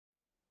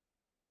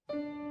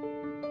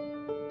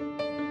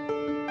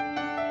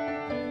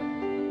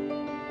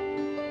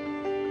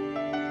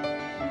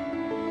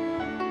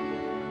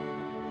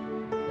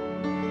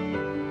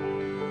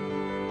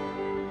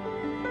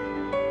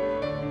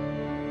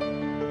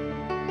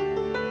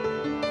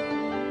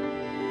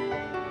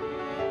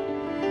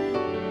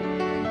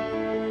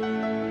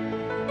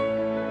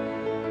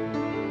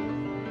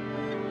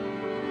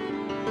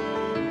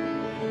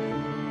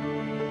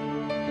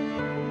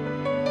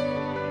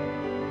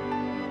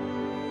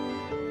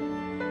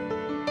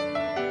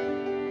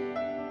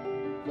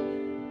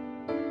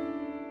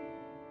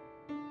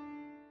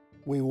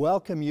We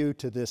welcome you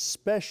to this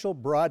special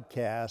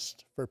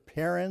broadcast for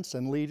parents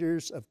and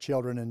leaders of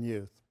children and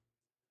youth.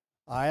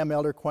 I am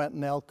Elder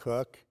Quentin L.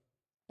 Cook,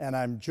 and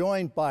I'm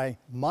joined by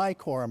my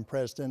Quorum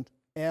President,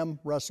 M.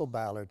 Russell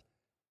Ballard,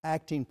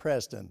 Acting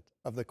President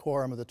of the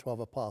Quorum of the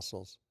 12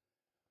 Apostles.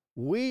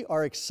 We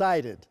are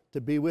excited to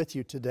be with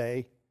you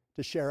today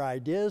to share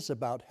ideas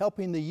about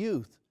helping the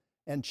youth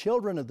and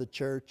children of the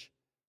church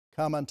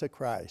come unto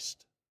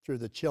Christ through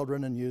the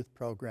Children and Youth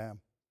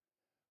program.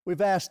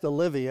 We've asked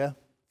Olivia,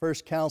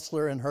 first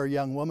counselor in her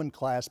young woman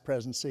class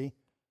presidency,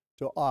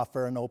 to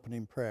offer an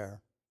opening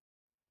prayer.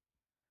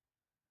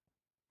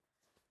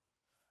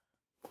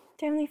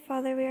 Dear Heavenly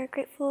Father, we are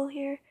grateful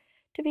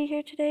to be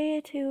here today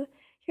to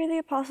hear the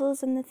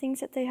apostles and the things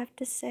that they have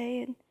to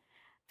say. And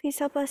please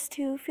help us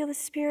to feel the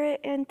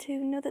Spirit and to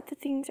know that the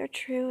things are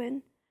true.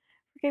 And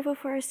we're grateful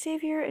for our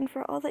Savior and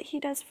for all that He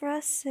does for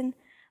us. And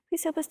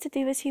please help us to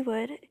do as He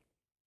would.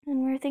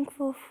 And we're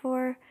thankful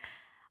for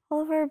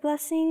all of our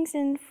blessings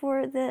and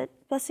for the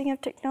blessing of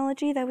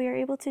technology that we are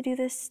able to do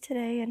this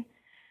today.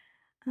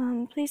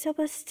 And please help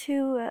us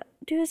to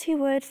do as He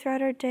would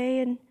throughout our day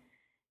and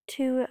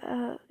to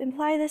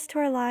apply this to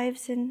our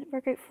lives. And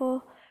we're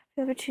grateful for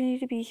the opportunity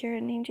to be here.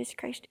 In the name of Jesus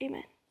Christ,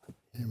 amen.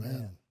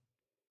 Amen.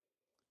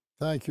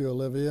 Thank you,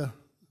 Olivia.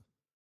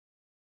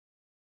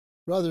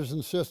 Brothers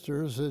and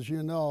sisters, as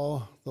you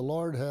know, the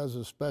Lord has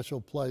a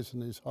special place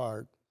in His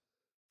heart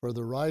for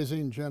the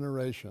rising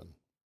generation.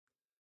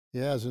 He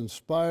has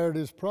inspired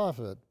His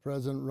prophet,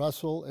 President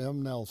Russell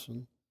M.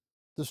 Nelson,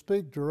 to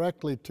speak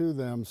directly to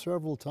them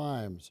several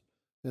times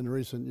in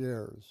recent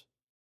years,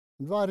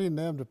 inviting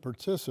them to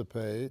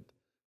participate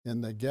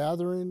in the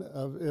gathering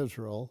of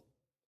Israel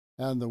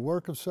and the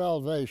work of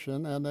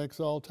salvation and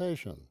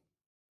exaltation.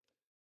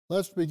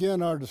 Let's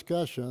begin our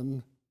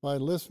discussion by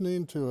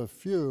listening to a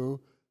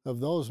few of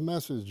those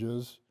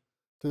messages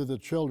to the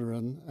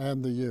children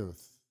and the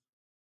youth.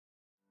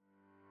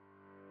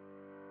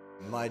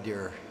 My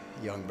dear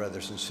young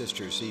brothers and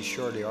sisters, these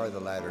surely are the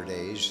latter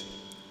days,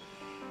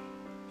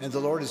 and the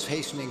Lord is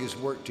hastening His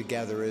work to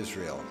gather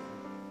Israel.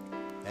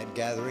 That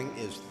gathering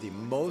is the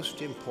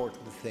most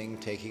important thing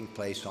taking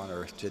place on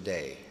earth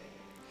today.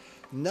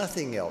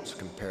 Nothing else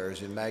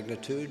compares in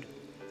magnitude,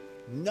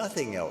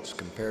 nothing else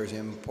compares in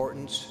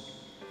importance,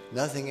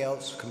 nothing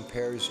else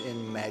compares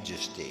in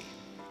majesty.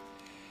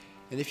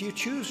 And if you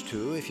choose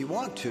to, if you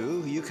want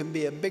to, you can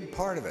be a big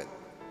part of it.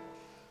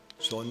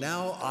 So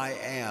now I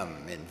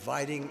am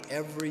inviting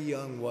every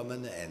young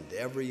woman and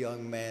every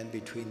young man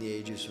between the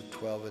ages of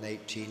 12 and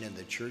 18 in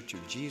the Church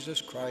of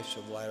Jesus Christ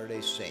of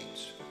Latter-day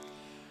Saints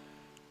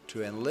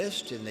to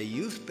enlist in the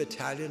youth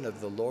battalion of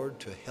the Lord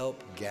to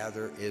help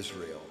gather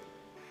Israel.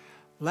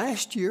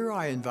 Last year,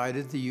 I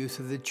invited the youth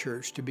of the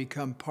church to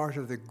become part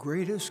of the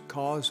greatest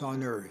cause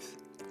on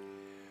earth,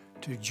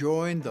 to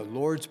join the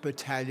Lord's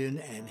battalion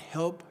and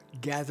help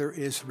gather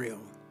Israel.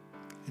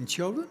 And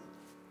children,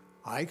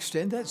 I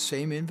extend that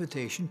same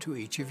invitation to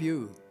each of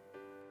you.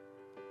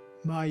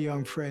 My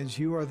young friends,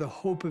 you are the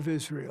hope of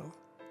Israel.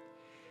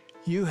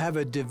 You have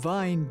a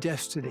divine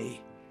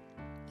destiny.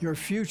 Your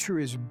future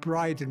is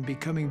bright and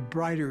becoming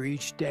brighter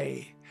each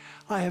day.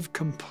 I have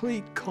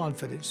complete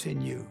confidence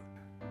in you.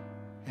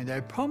 And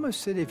I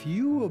promise that if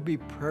you will be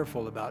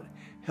prayerful about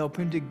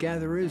helping to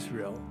gather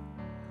Israel,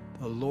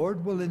 the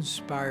Lord will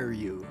inspire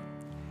you.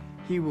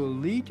 He will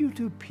lead you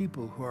to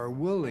people who are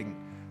willing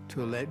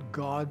to let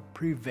God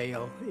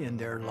prevail in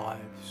their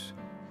lives,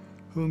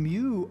 whom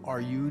you are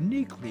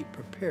uniquely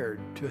prepared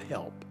to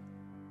help.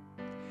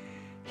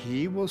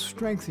 He will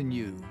strengthen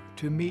you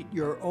to meet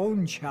your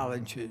own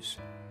challenges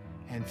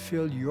and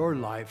fill your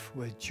life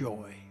with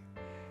joy.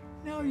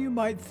 Now you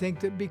might think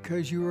that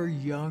because you are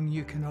young,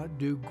 you cannot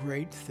do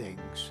great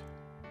things.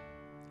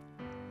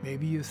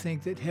 Maybe you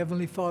think that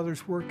Heavenly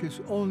Father's work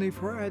is only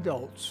for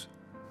adults.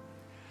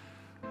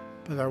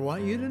 But I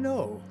want you to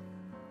know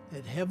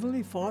that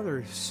Heavenly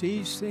Father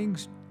sees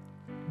things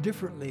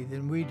differently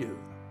than we do.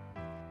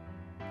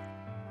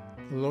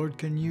 The Lord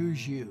can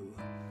use you,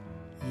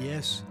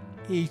 yes,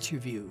 each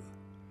of you,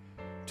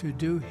 to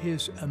do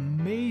His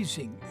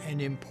amazing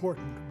and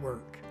important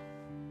work.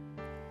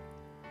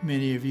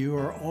 Many of you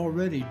are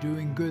already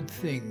doing good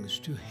things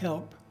to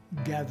help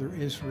gather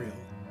Israel.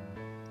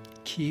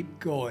 Keep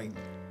going.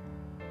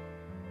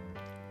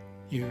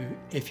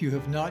 If you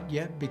have not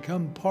yet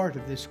become part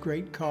of this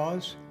great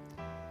cause,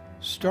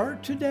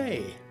 start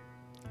today.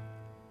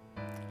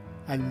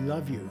 I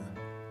love you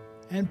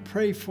and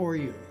pray for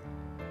you.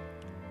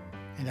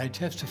 And I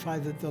testify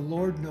that the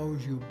Lord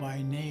knows you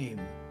by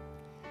name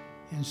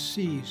and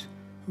sees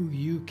who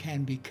you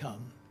can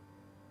become.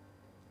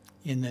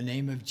 In the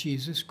name of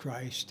Jesus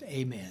Christ,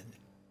 amen.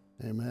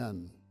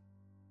 Amen.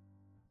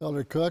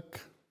 Elder Cook,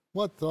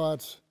 what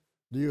thoughts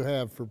do you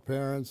have for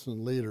parents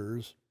and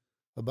leaders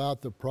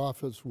about the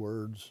prophet's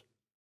words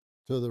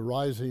to the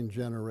rising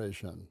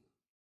generation?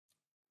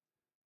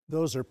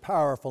 Those are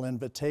powerful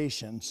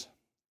invitations.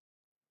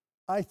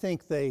 I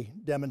think they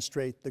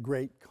demonstrate the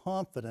great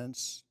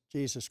confidence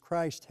Jesus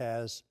Christ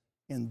has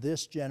in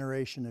this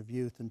generation of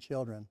youth and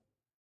children.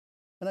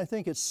 And I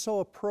think it's so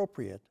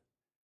appropriate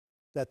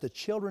that the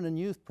Children and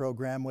Youth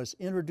Program was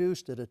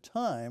introduced at a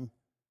time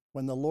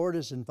when the Lord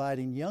is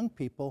inviting young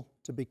people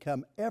to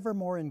become ever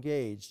more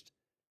engaged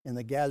in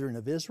the gathering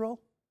of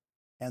Israel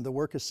and the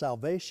work of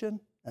salvation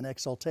and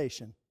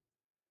exaltation.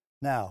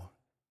 Now,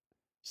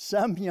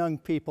 some young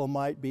people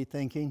might be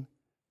thinking,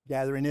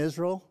 gathering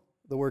Israel,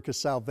 the work of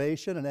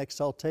salvation and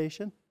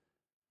exaltation,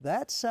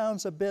 that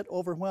sounds a bit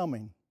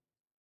overwhelming.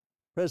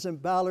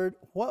 President Ballard,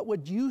 what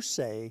would you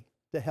say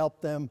to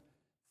help them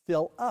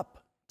fill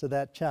up to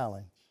that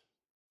challenge?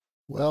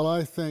 Well,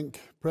 I think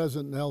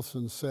President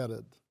Nelson said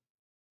it.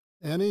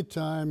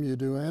 Anytime you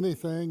do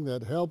anything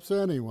that helps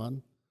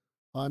anyone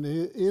on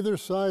either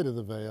side of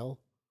the veil,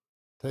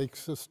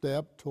 takes a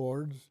step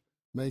towards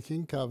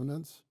making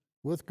covenants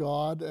with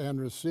God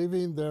and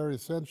receiving their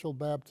essential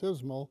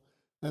baptismal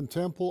and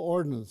temple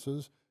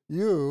ordinances,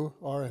 you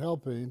are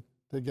helping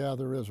to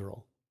gather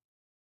Israel.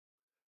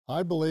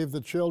 I believe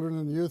the Children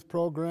and Youth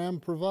Program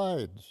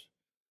provides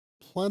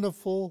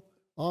plentiful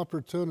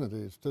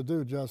opportunities to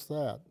do just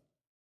that.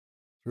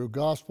 Through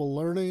gospel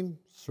learning,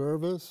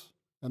 service,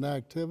 and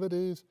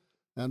activities,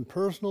 and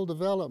personal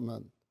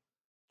development,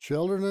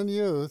 children and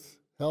youth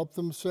help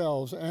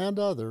themselves and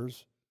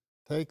others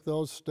take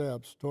those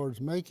steps towards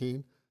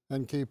making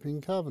and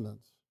keeping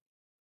covenants.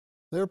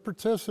 They're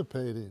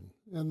participating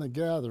in the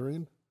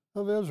gathering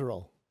of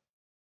Israel.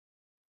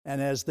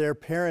 And as their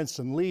parents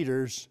and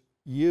leaders,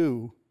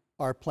 you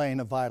are playing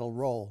a vital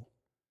role.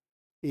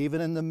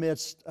 Even in the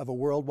midst of a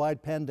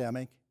worldwide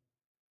pandemic,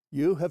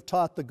 you have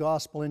taught the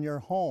gospel in your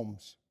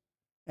homes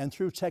and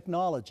through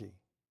technology.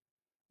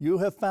 You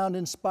have found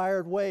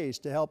inspired ways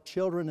to help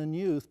children and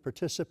youth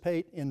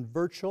participate in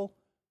virtual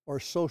or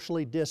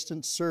socially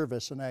distant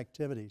service and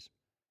activities.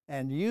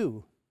 And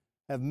you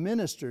have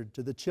ministered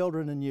to the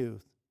children and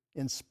youth,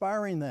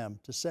 inspiring them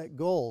to set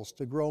goals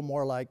to grow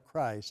more like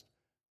Christ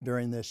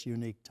during this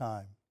unique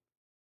time.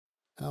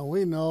 Now,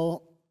 we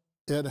know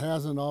it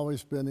hasn't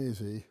always been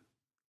easy,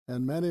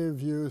 and many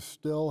of you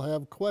still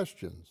have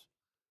questions.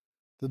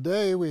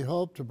 Today, we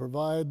hope to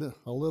provide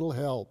a little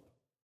help.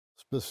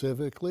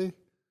 Specifically,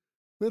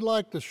 we'd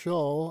like to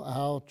show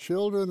how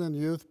Children and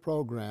Youth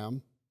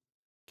Program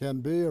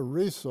can be a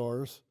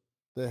resource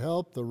to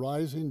help the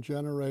rising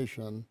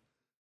generation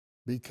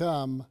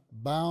become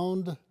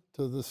bound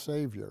to the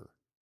Savior.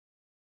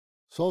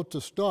 So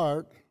to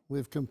start,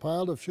 we've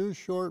compiled a few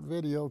short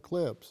video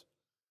clips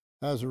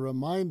as a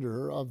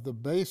reminder of the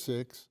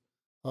basics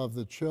of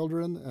the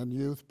Children and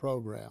Youth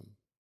Program.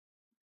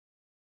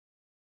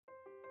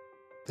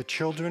 The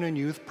Children and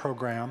Youth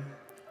Program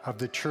of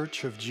the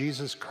Church of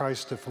Jesus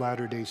Christ of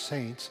Latter-day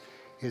Saints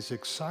is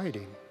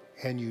exciting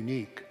and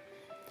unique.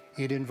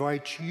 It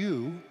invites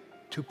you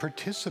to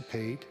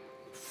participate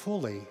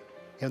fully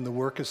in the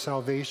work of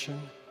salvation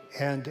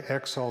and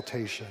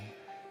exaltation.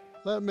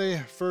 Let me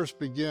first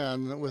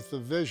begin with the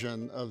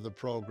vision of the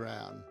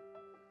program,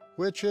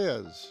 which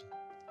is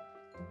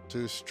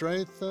to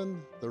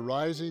strengthen the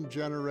rising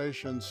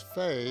generation's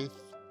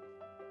faith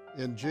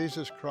in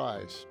Jesus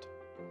Christ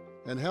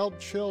and help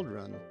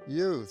children,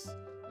 youth,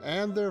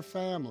 and their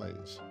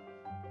families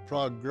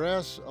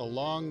progress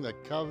along the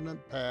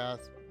covenant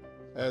path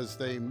as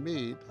they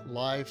meet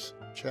life's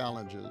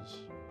challenges.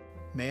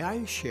 May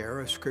I share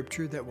a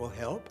scripture that will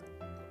help?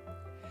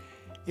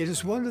 It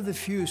is one of the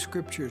few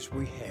scriptures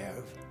we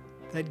have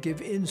that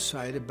give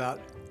insight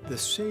about the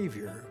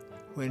Savior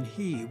when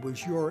he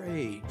was your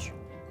age.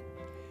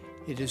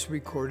 It is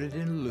recorded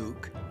in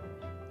Luke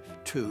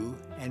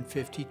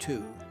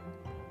 2:52.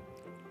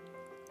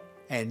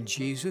 And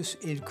Jesus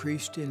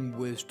increased in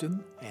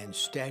wisdom and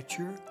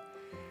stature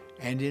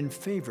and in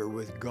favor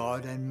with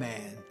God and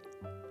man.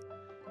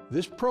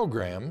 This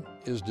program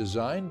is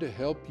designed to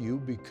help you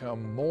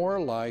become more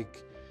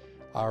like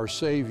our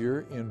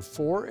Savior in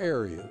 4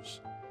 areas: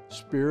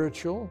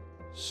 spiritual,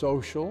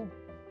 social,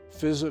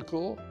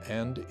 physical,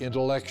 and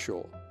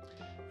intellectual.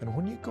 And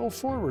when you go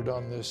forward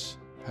on this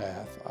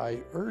path,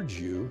 I urge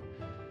you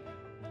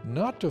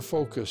not to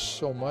focus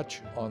so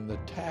much on the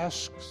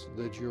tasks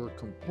that you're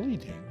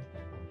completing,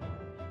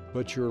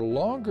 but your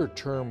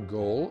longer-term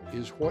goal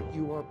is what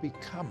you are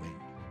becoming.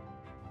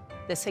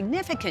 The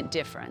significant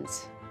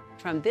difference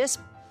from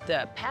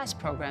the past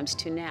programs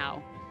to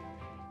now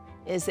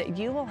is that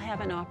you will have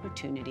an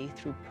opportunity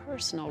through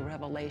personal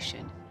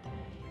revelation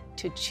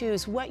to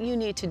choose what you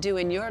need to do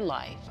in your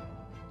life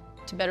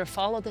to better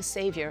follow the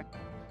Savior.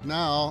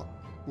 Now,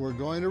 we're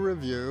going to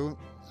review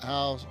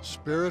how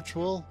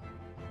spiritual,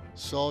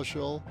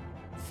 social,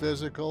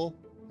 physical,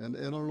 and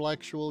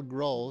intellectual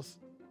growth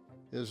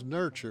is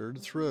nurtured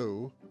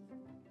through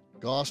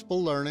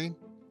gospel learning,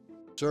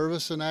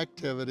 service and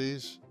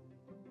activities,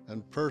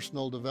 and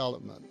personal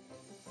development.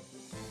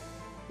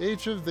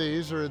 Each of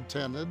these are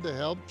intended to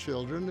help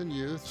children and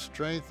youth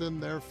strengthen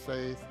their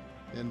faith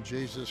in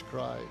Jesus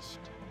Christ.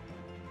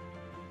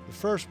 The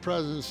First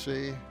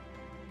Presidency,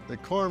 the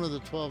Quorum of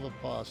the 12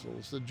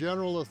 Apostles, the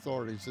general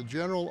authorities, the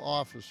general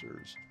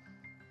officers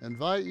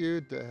invite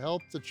you to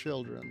help the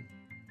children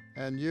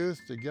and youth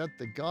to get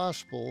the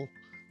gospel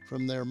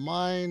from their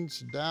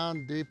minds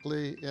down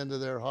deeply into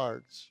their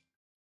hearts.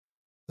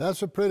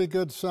 That's a pretty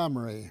good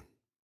summary.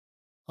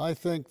 I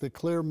think the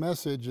clear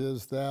message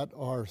is that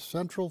our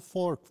central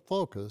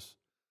focus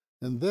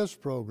in this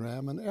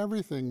program and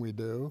everything we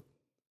do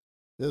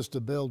is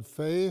to build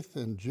faith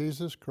in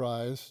Jesus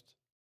Christ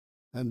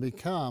and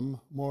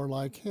become more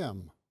like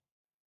Him.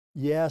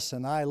 Yes,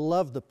 and I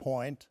love the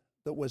point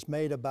that was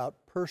made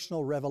about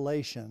personal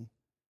revelation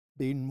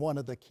being one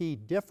of the key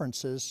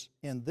differences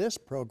in this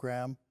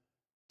program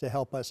to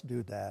help us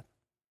do that.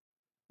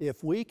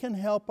 If we can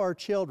help our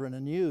children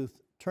and youth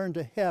turn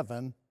to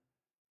heaven,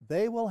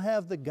 they will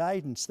have the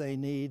guidance they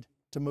need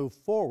to move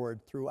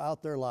forward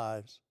throughout their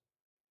lives.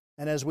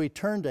 And as we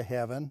turn to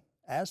heaven,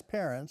 as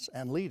parents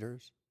and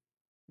leaders,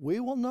 we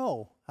will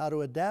know how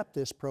to adapt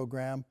this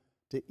program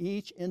to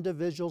each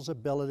individual's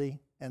ability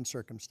and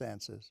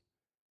circumstances.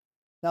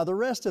 Now, the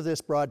rest of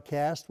this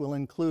broadcast will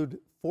include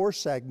 4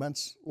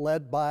 segments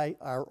led by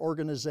our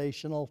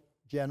organizational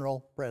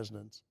general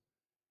presidents,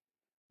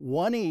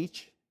 1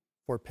 each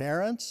for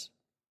parents,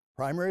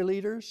 primary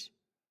leaders,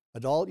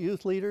 adult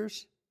youth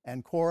leaders,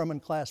 and quorum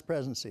and class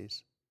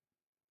presidencies.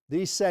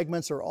 These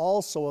segments are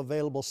also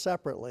available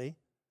separately,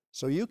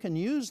 so you can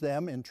use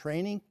them in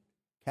training,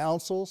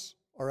 councils,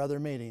 or other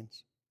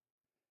meetings.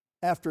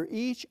 After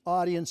each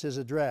audience is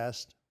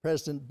addressed,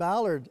 President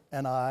Ballard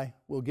and I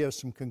will give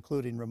some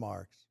concluding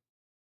remarks.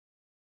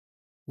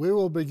 We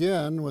will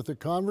begin with a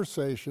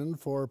conversation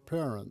for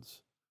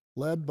parents,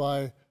 led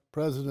by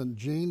President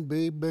Gene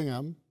B.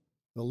 Bingham,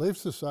 the Leaf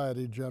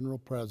Society General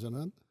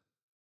President,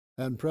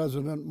 and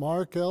President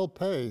Mark L.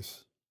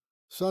 Pace,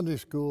 Sunday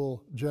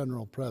School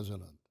General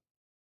President.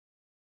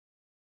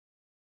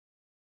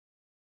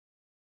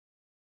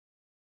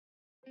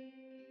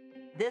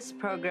 This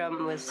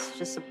program was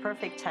just a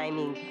perfect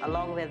timing,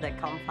 along with the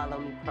Come Follow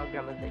Me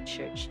program of the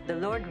church. The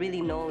Lord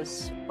really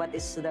knows what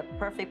is the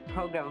perfect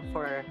program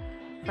for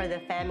the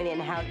family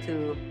and how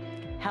to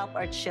help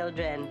our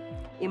children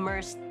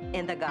immerse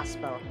in the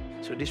gospel.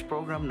 So this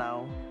program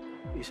now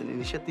is an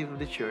initiative of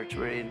the church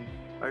wherein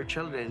our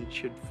children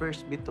should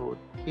first be taught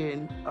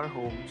in our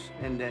homes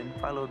and then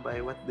followed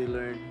by what they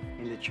learn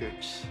in the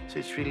church. So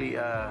it's really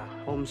a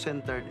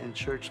home-centered and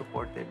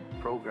church-supported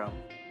program.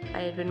 I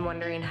had been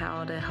wondering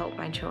how to help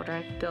my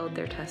children build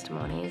their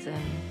testimonies, and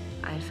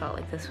I felt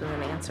like this was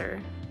an answer.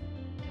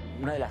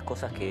 Una de las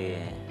cosas que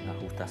nos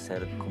gusta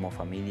hacer como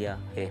familia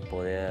es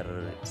poder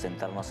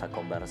sentarnos a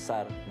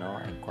conversar, ¿no?,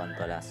 en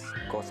cuanto a las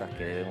cosas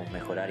que debemos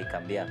mejorar y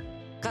cambiar.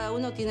 Cada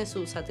uno tiene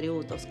sus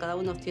atributos, cada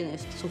uno tiene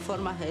sus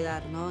formas de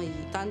dar, ¿no? Y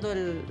tanto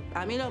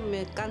a mí lo que me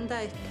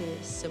encanta es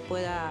que se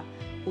pueda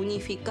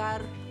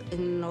unificar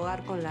en el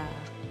hogar con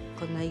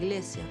la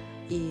iglesia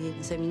y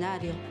el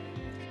seminario.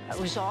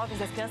 Os jovens,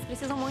 as crianças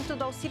precisam muito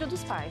do auxílio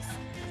dos pais.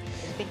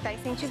 Ele tem que estar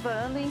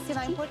incentivando e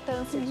ensinar a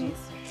importância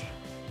disso.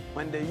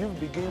 When the youth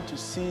begin to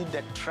see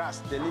the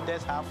trust the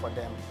leaders have for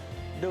them,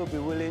 they'll be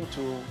willing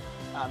to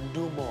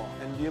do more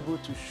and be able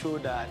to show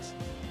that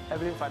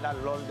Heavenly Father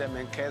loves them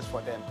and cares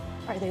for them.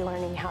 Are they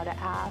learning how to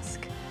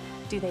ask?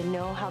 Do they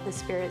know how the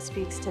Spirit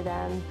speaks to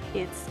them?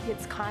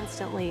 It's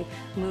constantly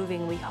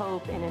moving, we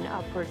hope, in an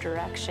upward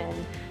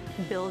direction,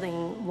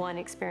 building one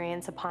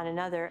experience upon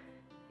another.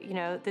 You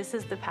know, this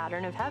is the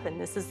pattern of heaven.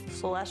 This is the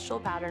celestial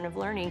pattern of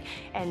learning,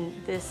 and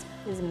this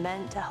is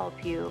meant to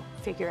help you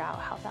figure out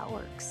how that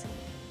works.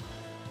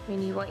 I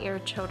mean, you want your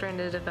children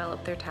to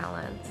develop their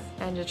talents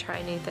and to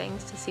try new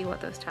things to see what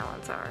those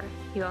talents are.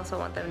 You also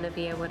want them to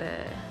be able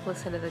to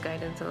listen to the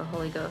guidance of the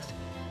Holy Ghost.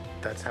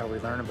 That's how we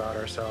learn about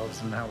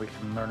ourselves and how we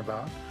can learn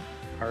about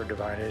our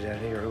divine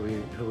identity or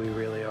who we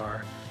really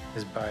are,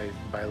 is by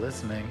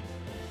listening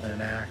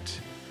and act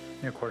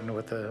according to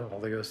what the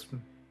Holy Ghost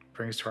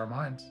brings to our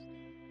minds.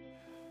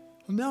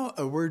 Now,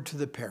 a word to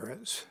the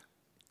parents.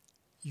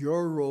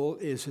 Your role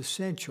is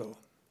essential.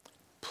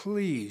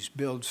 Please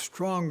build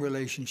strong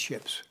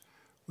relationships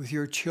with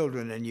your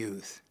children and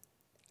youth.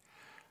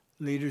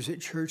 Leaders at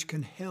church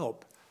can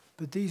help,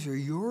 but these are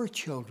your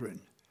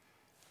children.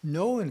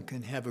 No one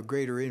can have a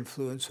greater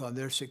influence on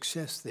their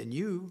success than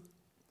you.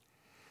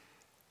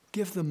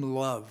 Give them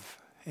love,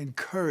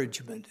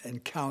 encouragement,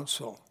 and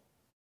counsel.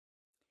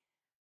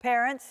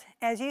 Parents,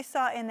 as you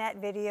saw in that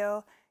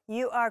video,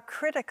 you are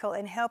critical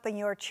in helping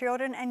your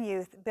children and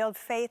youth build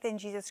faith in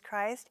Jesus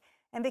Christ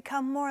and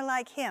become more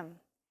like Him.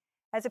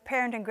 As a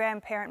parent and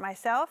grandparent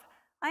myself,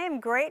 I am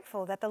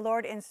grateful that the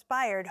Lord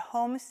inspired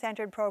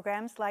home-centered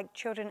programs like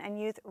Children and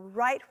Youth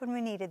right when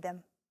we needed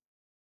them.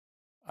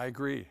 I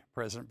agree,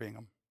 President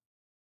Bingham.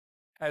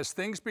 As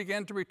things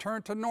begin to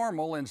return to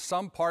normal in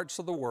some parts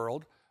of the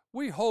world,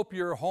 we hope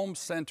your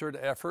home-centered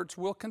efforts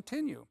will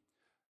continue.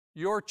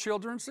 Your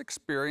children's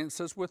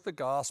experiences with the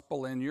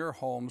gospel in your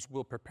homes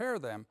will prepare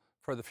them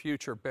for the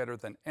future better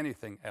than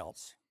anything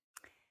else.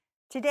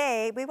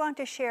 Today, we want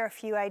to share a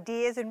few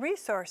ideas and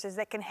resources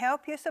that can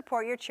help you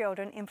support your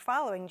children in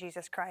following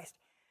Jesus Christ.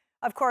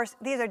 Of course,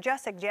 these are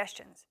just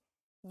suggestions.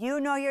 You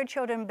know your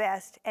children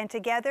best, and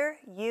together,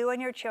 you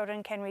and your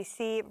children can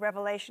receive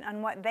revelation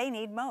on what they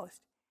need most.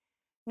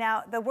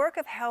 Now, the work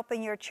of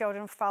helping your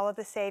children follow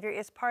the Savior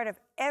is part of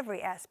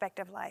every aspect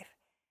of life.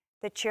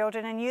 The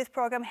Children and Youth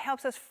Program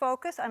helps us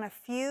focus on a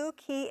few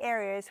key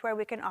areas where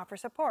we can offer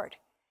support: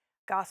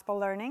 gospel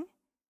learning,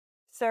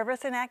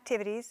 service and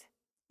activities,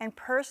 and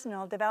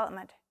personal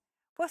development.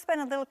 We'll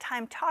spend a little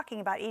time talking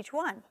about each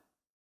one.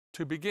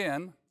 To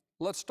begin,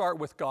 let's start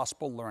with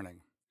gospel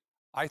learning.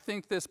 I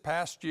think this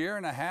past year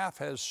and a half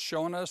has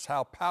shown us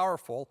how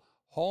powerful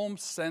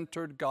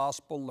home-centered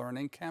gospel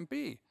learning can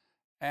be,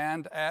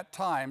 and at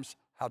times,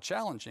 how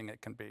challenging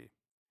it can be.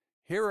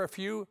 Here are a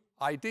few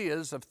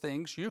ideas of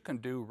things you can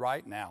do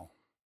right now.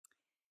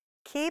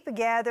 Keep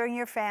gathering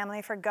your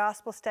family for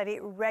gospel study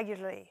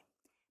regularly.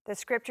 The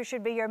scripture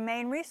should be your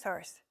main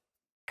resource.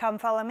 Come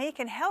Follow Me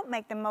can help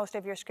make the most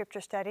of your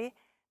scripture study,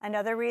 and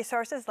other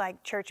resources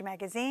like church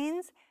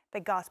magazines, the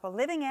Gospel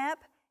Living app,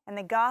 and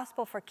the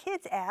Gospel for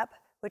Kids app,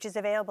 which is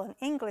available in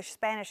English,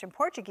 Spanish, and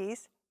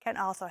Portuguese, can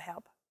also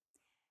help.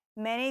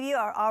 Many of you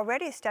are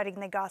already studying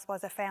the gospel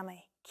as a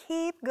family.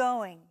 Keep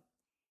going.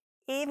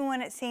 Even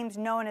when it seems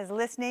no one is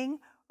listening,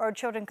 or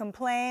children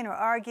complain or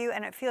argue,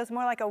 and it feels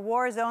more like a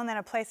war zone than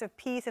a place of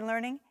peace and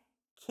learning,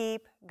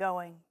 keep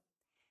going.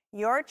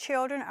 Your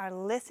children are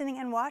listening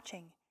and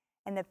watching,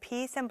 and the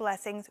peace and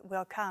blessings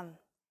will come.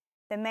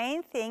 The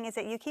main thing is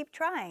that you keep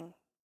trying.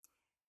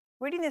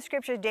 Reading the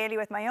scriptures daily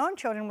with my own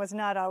children was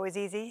not always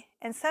easy,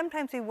 and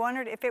sometimes we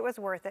wondered if it was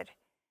worth it.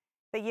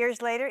 But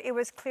years later, it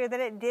was clear that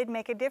it did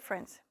make a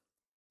difference.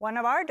 One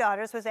of our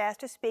daughters was asked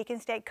to speak in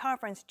state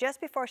conference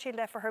just before she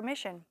left for her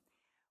mission.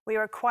 We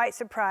were quite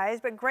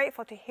surprised but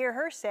grateful to hear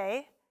her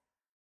say,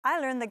 "I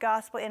learned the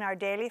gospel in our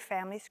daily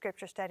family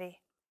scripture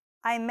study.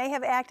 I may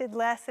have acted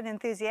less than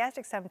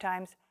enthusiastic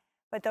sometimes,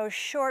 but those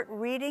short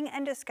reading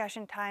and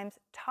discussion times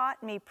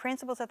taught me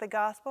principles of the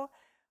gospel,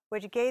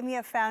 which gave me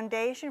a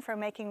foundation for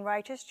making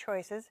righteous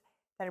choices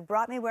that have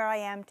brought me where I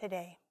am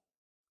today."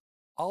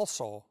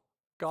 Also,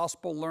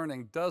 gospel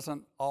learning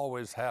doesn't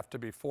always have to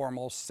be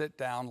formal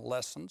sit-down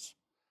lessons.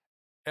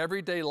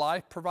 Everyday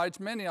life provides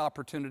many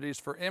opportunities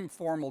for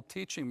informal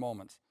teaching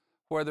moments.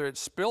 Whether it's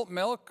spilt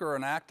milk or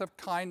an act of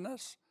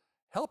kindness,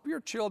 help your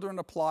children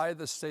apply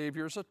the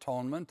Savior's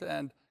atonement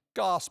and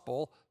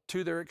gospel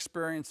to their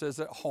experiences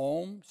at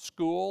home,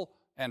 school,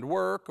 and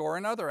work, or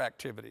in other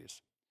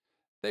activities.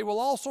 They will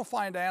also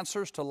find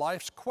answers to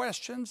life's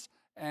questions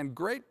and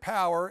great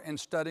power in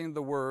studying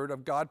the Word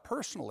of God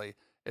personally,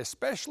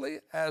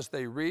 especially as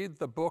they read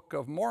the Book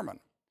of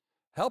Mormon.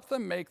 Help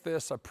them make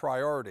this a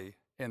priority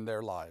in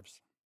their lives.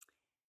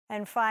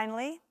 And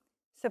finally,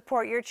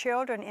 support your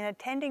children in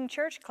attending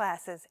church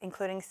classes,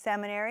 including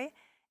seminary,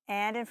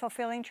 and in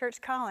fulfilling church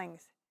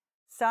callings.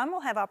 Some will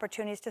have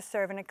opportunities to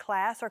serve in a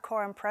class or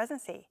quorum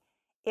presidency.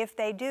 If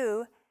they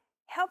do,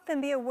 help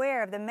them be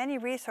aware of the many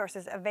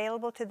resources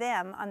available to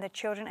them on the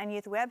Children and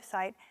Youth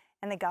website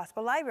and the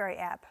Gospel Library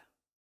app.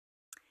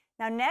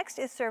 Now, next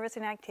is service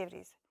and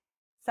activities.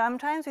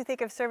 Sometimes we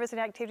think of service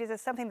and activities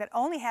as something that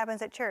only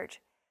happens at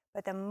church,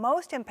 but the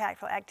most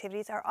impactful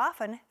activities are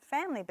often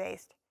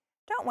family-based.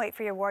 Don't wait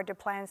for your ward to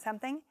plan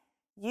something.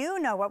 You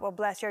know what will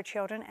bless your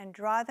children and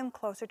draw them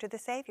closer to the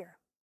Savior.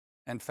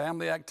 And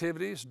family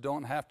activities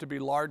don't have to be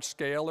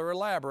large-scale or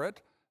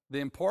elaborate. The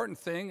important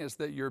thing is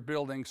that you're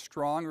building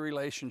strong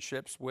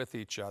relationships with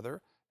each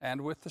other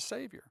and with the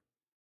Savior.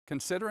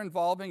 Consider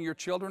involving your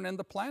children in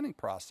the planning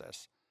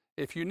process.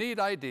 If you need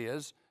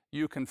ideas,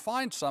 you can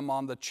find some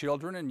on the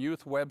Children and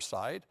Youth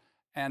website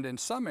and in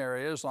some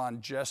areas on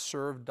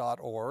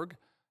justserve.org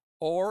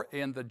or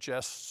in the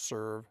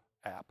JustServe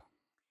app.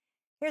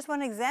 Here's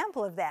one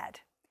example of that.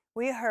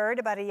 We heard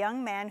about a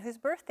young man whose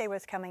birthday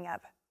was coming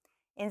up.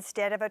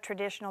 Instead of a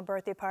traditional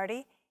birthday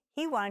party,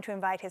 he wanted to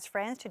invite his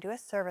friends to do a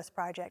service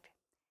project.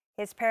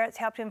 His parents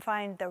helped him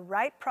find the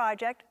right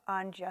project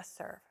on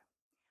JustServe.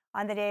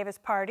 On the day of his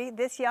party,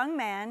 this young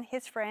man,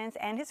 his friends,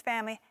 and his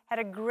family had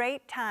a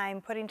great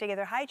time putting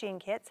together hygiene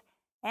kits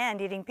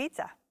and eating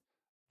pizza.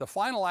 The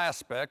final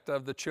aspect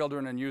of the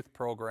Children and Youth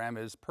program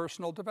is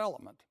personal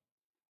development.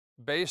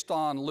 Based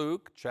on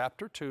Luke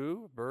chapter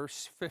 2,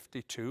 verse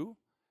 52,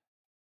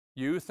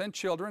 youth and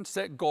children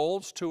set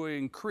goals to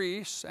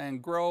increase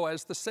and grow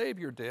as the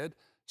Savior did,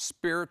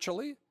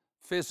 spiritually,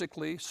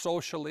 physically,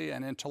 socially,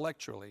 and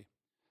intellectually.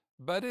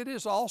 But it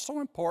is also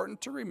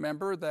important to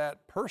remember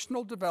that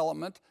personal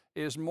development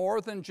is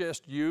more than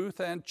just youth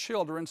and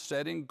children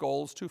setting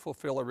goals to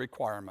fulfill a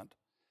requirement.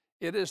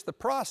 It is the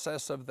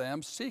process of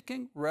them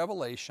seeking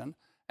revelation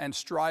and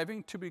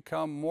striving to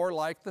become more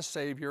like the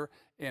Savior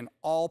in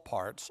all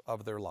parts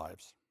of their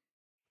lives.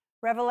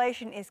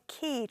 Revelation is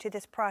key to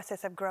this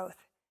process of growth.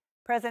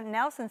 President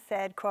Nelson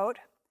said, quote,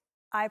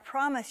 "I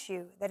promise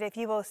you that if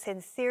you will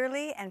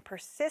sincerely and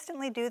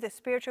persistently do the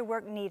spiritual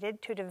work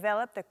needed to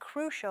develop the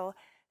crucial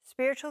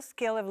spiritual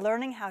skill of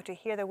learning how to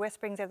hear the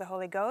whisperings of the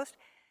Holy Ghost,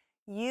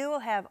 you will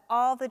have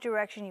all the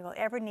direction you will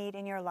ever need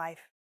in your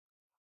life."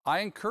 I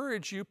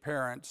encourage you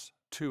parents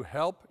to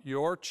help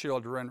your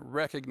children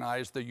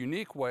recognize the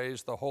unique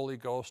ways the Holy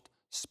Ghost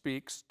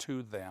speaks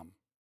to them.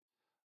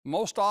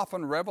 Most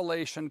often,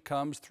 revelation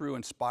comes through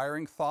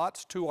inspiring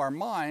thoughts to our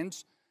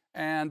minds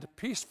and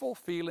peaceful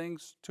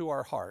feelings to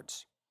our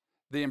hearts.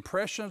 The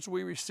impressions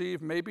we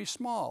receive may be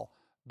small,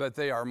 but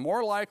they are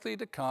more likely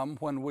to come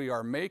when we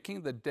are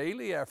making the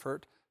daily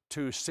effort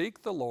to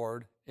seek the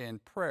Lord in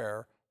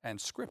prayer and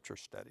scripture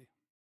study.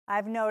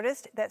 I've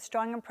noticed that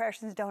strong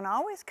impressions don't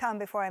always come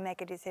before I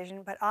make a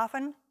decision, but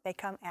often they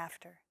come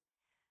after.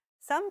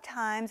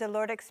 Sometimes the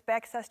Lord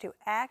expects us to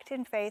act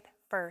in faith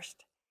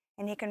first,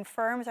 and He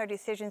confirms our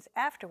decisions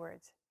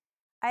afterwards.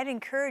 I'd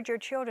encourage your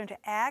children to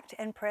act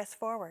and press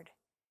forward.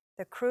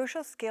 The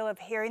crucial skill of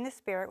hearing the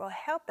Spirit will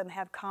help them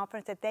have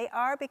confidence that they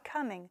are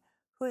becoming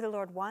who the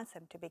Lord wants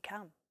them to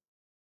become.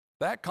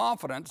 That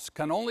confidence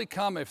can only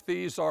come if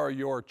these are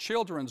your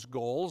children's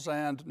goals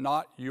and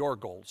not your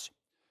goals.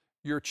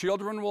 Your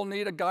children will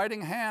need a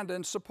guiding hand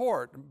and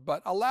support,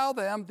 but allow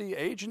them the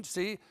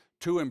agency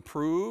to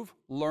improve,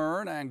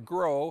 learn, and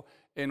grow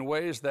in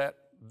ways that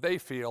they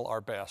feel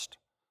are best.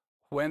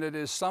 When it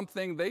is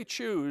something they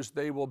choose,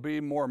 they will be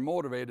more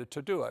motivated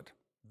to do it.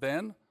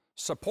 Then,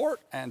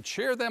 support and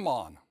cheer them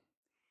on.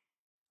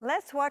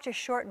 Let's watch a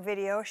short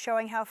video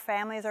showing how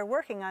families are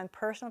working on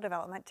personal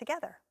development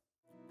together.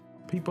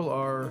 People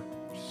are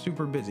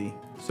super busy,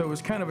 so it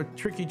was kind of a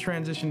tricky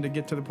transition to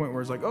get to the point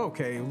where it's like, oh,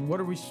 okay, what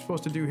are we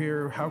supposed to do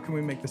here? How can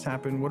we make this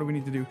happen? What do we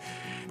need to do?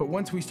 But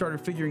once we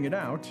started figuring it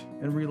out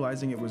and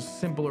realizing it was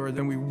simpler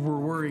than we were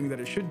worrying that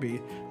it should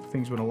be,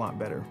 things went a lot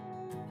better.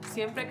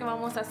 Siempre que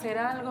vamos a hacer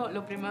algo,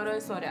 lo primero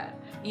es orar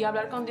y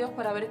hablar con Dios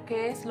para ver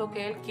qué es lo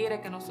que Él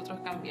quiere que nosotros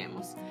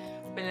cambiemos,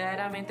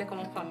 verdaderamente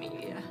como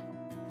familia.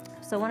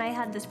 So when I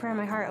had this prayer in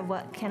my heart of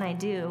what can I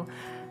do,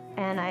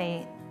 and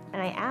I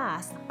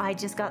asked, I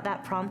just got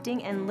that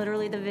prompting and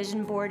literally the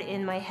vision board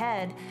in my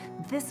head,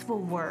 this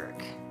will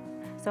work.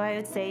 So I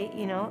would say,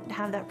 you know,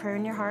 have that prayer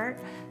in your heart,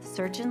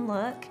 search and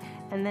look,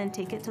 and then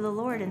take it to the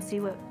Lord and see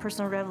what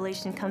personal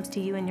revelation comes to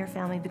you and your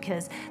family,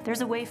 because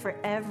there's a way for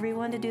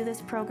everyone to do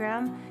this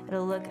program.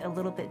 It'll look a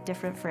little bit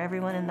different for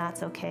everyone, and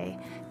that's okay,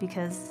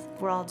 because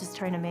we're all just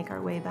trying to make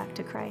our way back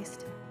to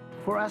Christ.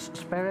 For us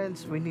as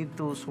parents, we need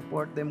to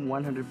support them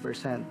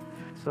 100%.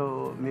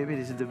 So maybe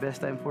this is the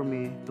best time for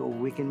me to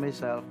awaken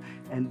myself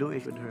and do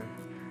it with her,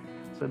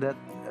 so that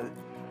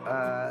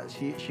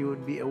she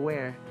would be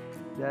aware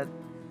that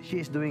she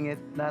is doing it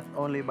not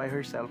only by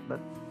herself, but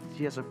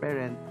she has a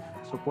parent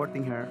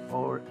supporting her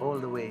all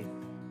the way.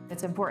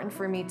 It's important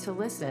for me to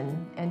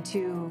listen and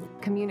to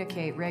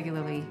communicate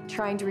regularly.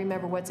 Trying to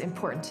remember what's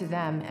important to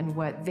them and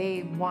what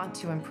they want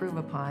to improve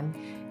upon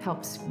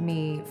helps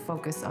me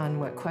focus on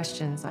what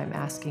questions I'm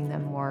asking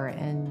them more.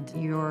 And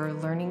you're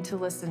learning to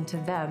listen to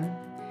them,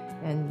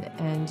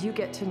 and you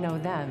get to know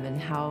them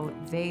and how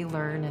they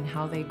learn and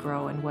how they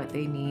grow and what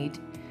they need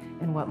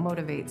and what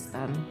motivates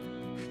them.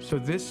 So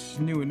this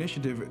new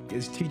initiative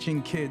is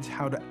teaching kids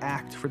how to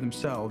act for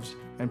themselves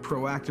and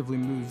proactively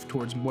move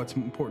towards what's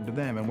important to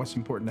them and what's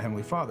important to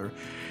Heavenly Father.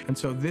 And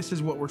so this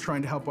is what we're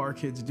trying to help our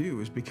kids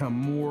do, is become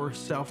more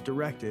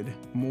self-directed,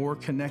 more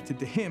connected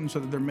to Him, so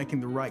that they're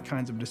making the right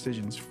kinds of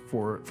decisions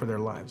for their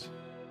lives.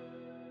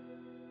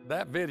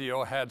 That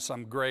video had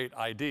some great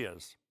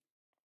ideas.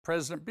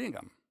 President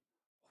Bingham,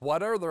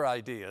 what other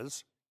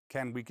ideas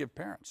can we give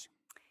parents?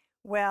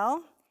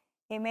 Well,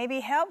 it may be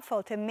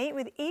helpful to meet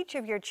with each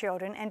of your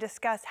children and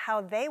discuss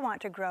how they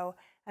want to grow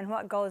and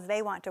what goals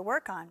they want to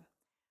work on.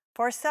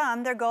 For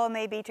some, their goal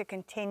may be to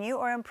continue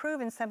or improve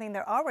in something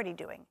they're already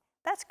doing.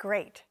 That's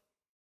great.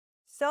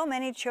 So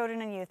many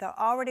children and youth are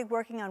already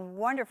working on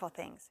wonderful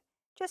things.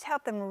 Just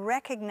help them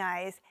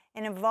recognize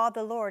and involve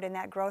the Lord in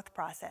that growth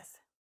process.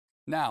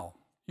 Now,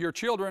 your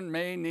children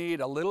may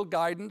need a little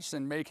guidance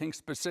in making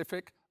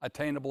specific,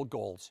 attainable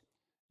goals.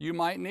 You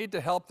might need to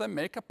help them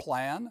make a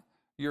plan.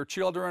 Your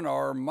children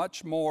are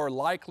much more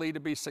likely to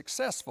be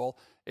successful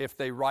if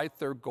they write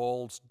their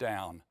goals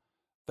down.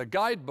 The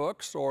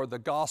guidebooks or the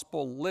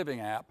Gospel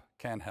Living app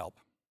can help.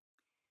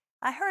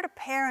 I heard a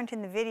parent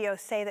in the video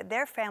say that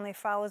their family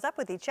follows up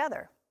with each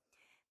other.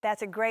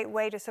 That's a great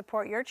way to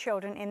support your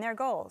children in their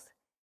goals.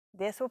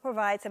 This will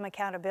provide some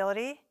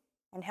accountability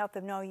and help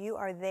them know you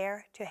are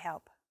there to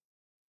help.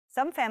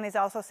 Some families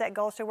also set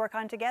goals to work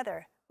on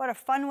together. What a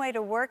fun way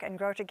to work and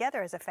grow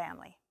together as a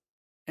family.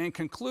 In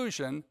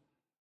conclusion,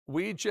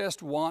 we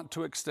just want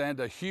to extend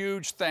a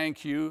huge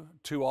thank you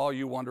to all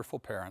you wonderful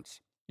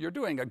parents. You're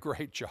doing a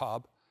great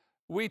job.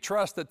 We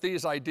trust that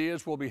these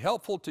ideas will be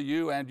helpful to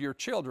you and your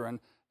children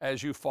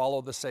as you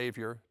follow the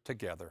Savior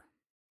together.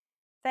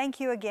 Thank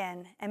you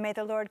again, and may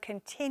the Lord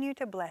continue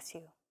to bless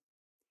you.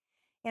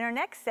 In our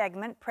next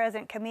segment,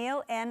 President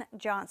Camille N.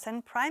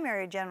 Johnson,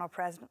 Primary General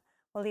President,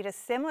 will lead a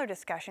similar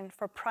discussion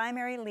for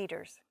primary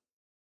leaders.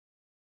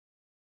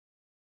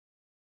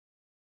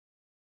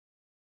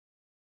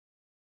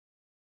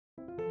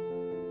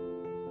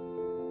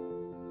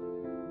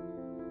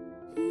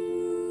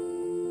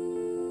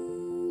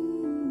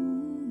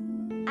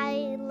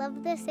 I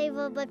love the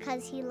Savior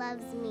because He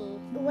loves me.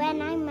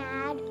 When I'm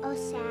mad or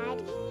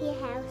sad, He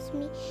helps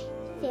me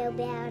feel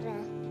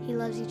better. He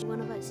loves each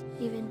one of us,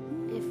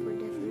 even if we're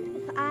different.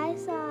 If I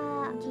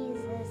saw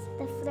Jesus,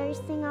 the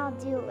first thing I'll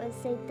do is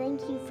say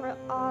thank you for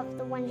all of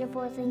the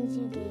wonderful things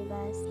you gave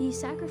us. He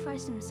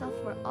sacrificed Himself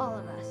for all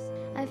of us.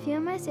 I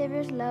feel my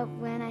Savior's love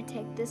when I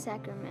take the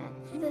sacrament.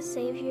 The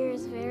Savior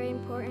is very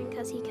important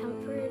because he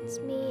comforts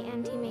me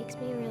and he makes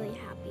me really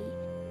happy.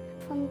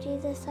 From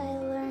Jesus, I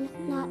learned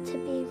not to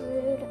be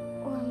rude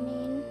or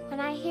mean.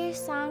 When I hear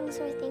songs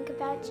or think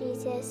about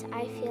Jesus,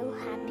 I feel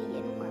happy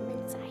and warm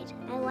inside.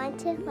 I want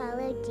to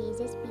follow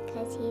Jesus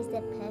because he's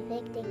the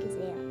perfect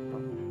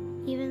example.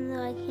 Even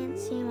though I can't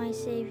see my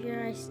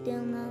Savior, I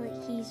still know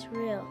that he's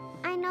real.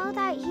 I know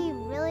that he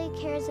really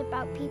cares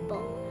about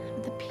people.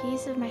 The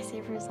peace of my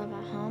Savior's love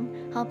at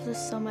home helps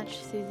us so much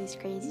through these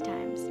crazy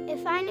times.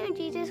 If I knew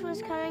Jesus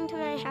was coming to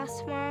my house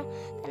tomorrow,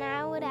 then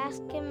I would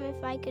ask him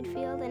if I could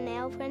feel the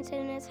nail prints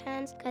in his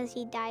hands because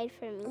he died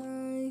for me.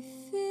 I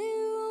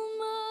feel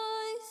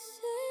my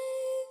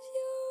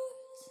Savior's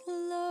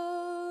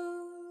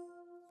love,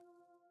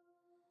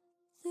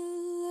 the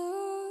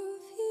love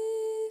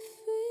he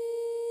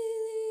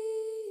freely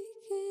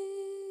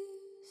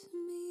gives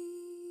me.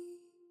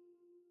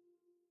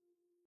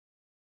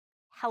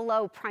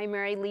 Hello,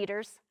 primary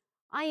leaders.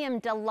 I am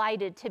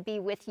delighted to be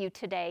with you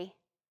today.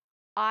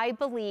 I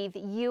believe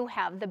you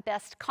have the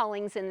best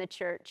callings in the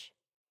church.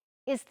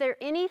 Is there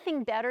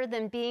anything better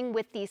than being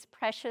with these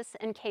precious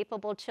and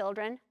capable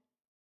children?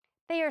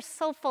 They are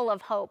so full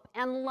of hope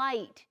and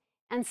light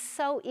and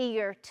so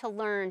eager to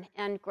learn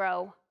and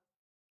grow.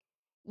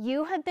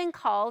 You have been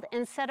called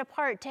and set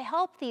apart to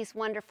help these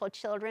wonderful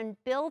children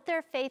build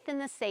their faith in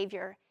the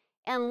Savior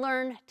and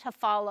learn to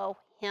follow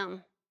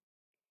him.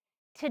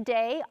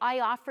 Today, I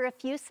offer a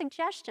few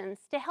suggestions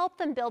to help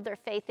them build their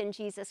faith in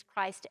Jesus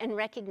Christ and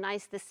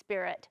recognize the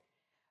Spirit.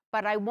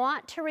 But I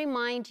want to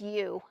remind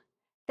you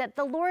that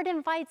the Lord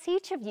invites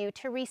each of you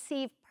to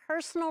receive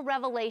personal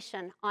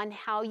revelation on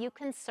how you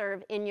can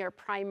serve in your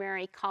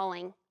primary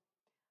calling.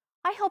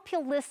 I hope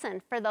you'll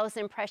listen for those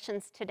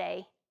impressions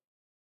today.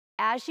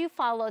 As you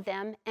follow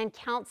them and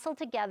counsel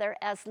together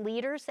as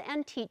leaders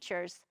and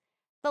teachers,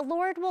 the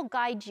Lord will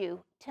guide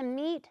you to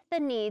meet the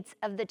needs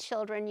of the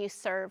children you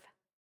serve.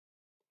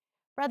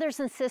 Brothers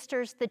and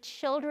sisters, the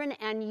Children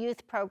and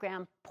Youth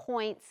Program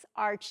points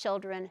our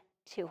children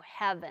to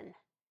heaven.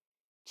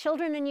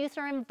 Children and youth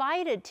are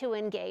invited to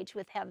engage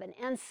with heaven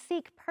and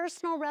seek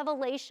personal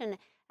revelation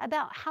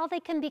about how they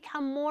can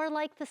become more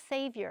like the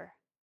Savior.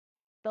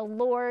 The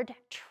Lord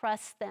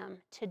trusts them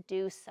to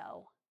do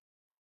so.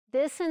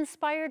 This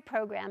inspired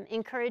program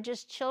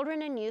encourages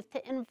children and youth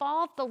to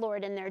involve the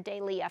Lord in their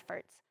daily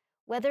efforts,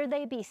 whether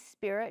they be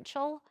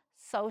spiritual,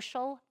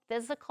 social,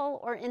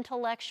 physical, or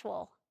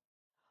intellectual.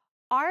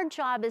 Our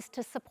job is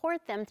to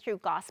support them through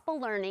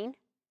gospel learning,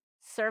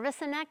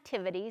 service and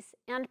activities,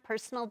 and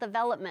personal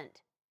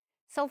development.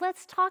 So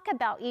let's talk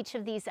about each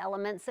of these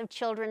elements of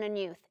children and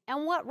youth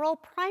and what role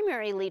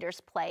primary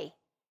leaders play,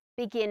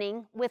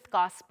 beginning with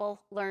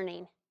gospel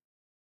learning.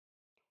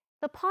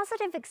 The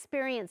positive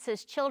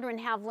experiences children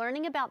have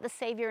learning about the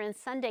Savior in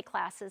Sunday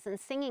classes and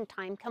singing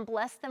time can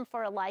bless them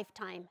for a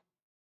lifetime.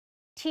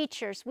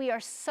 Teachers, we are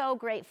so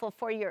grateful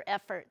for your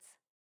efforts.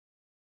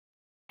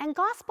 And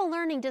gospel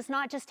learning does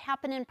not just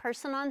happen in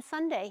person on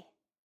Sunday.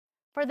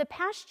 For the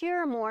past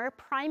year or more,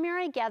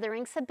 primary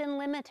gatherings have been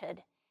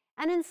limited,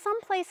 and in some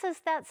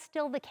places that's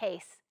still the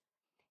case.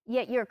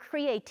 Yet your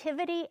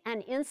creativity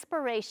and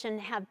inspiration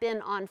have been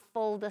on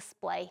full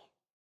display.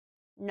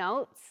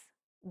 Notes,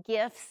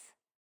 gifts,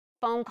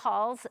 phone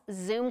calls,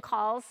 Zoom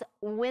calls,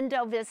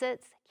 window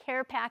visits,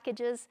 care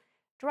packages,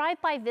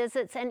 drive-by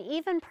visits, and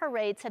even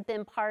parades have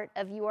been part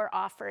of your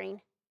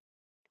offering.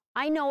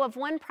 I know of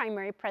one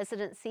primary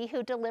presidency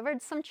who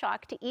delivered some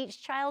chalk to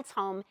each child's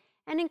home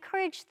and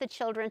encouraged the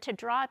children to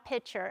draw a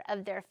picture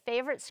of their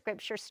favorite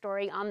scripture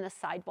story on the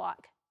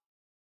sidewalk.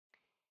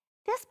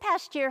 This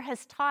past year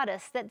has taught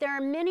us that there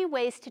are many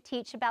ways to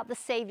teach about the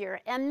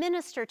Savior and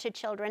minister to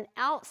children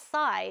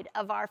outside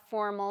of our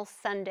formal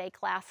Sunday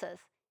classes.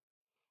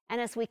 And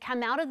as we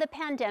come out of the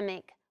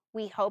pandemic,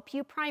 we hope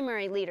you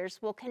primary leaders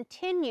will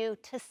continue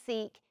to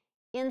seek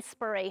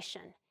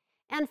inspiration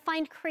and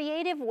find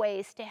creative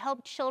ways to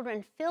help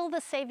children feel the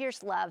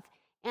Savior's love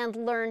and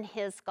learn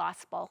his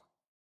gospel.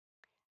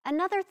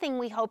 Another thing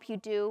we hope you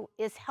do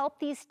is help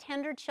these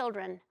tender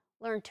children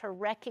learn to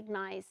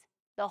recognize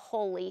the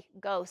Holy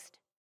Ghost.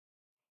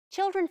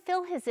 Children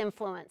feel his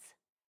influence.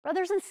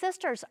 Brothers and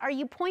sisters, are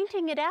you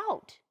pointing it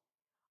out?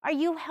 Are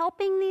you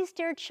helping these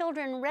dear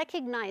children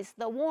recognize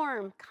the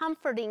warm,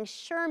 comforting,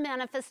 sure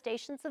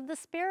manifestations of the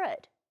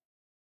Spirit?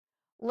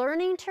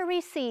 Learning to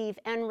receive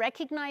and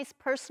recognize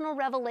personal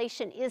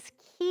revelation is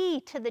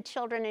key to the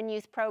Children and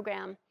Youth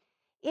Program.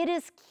 It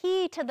is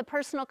key to the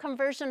personal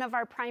conversion of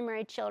our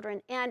primary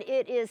children, and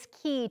it is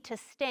key to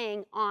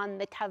staying on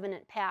the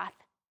covenant path.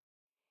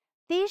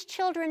 These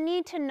children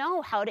need to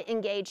know how to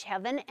engage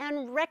heaven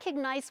and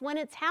recognize when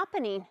it's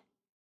happening.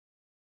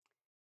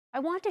 I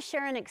want to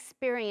share an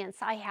experience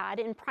I had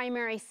in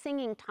primary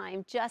singing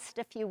time just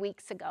a few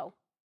weeks ago.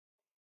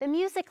 The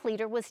music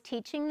leader was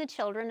teaching the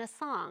children a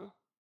song.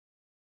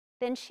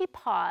 Then she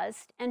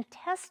paused and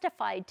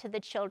testified to the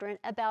children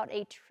about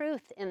a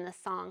truth in the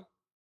song.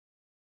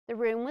 The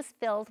room was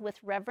filled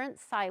with reverent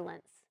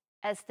silence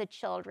as the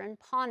children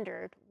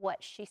pondered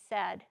what she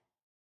said.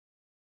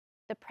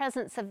 The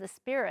presence of the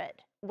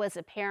Spirit was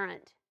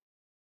apparent.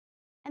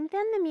 And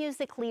then the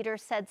music leader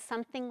said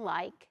something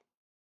like,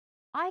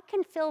 "I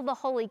can feel the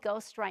Holy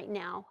Ghost right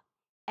now,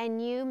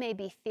 and you may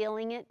be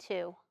feeling it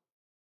too."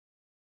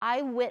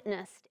 I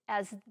witnessed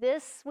as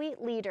this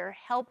sweet leader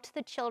helped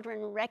the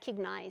children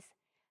recognize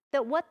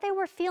that what they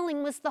were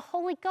feeling was the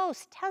Holy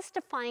Ghost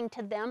testifying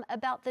to them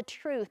about the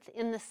truth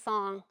in the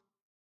song.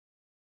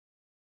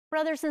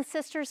 Brothers and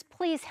sisters,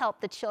 please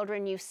help the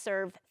children you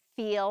serve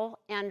feel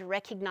and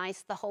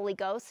recognize the Holy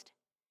Ghost.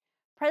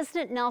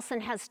 President Nelson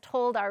has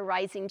told our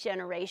rising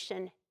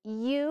generation,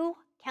 you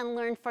can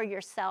learn for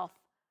yourself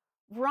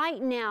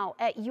right now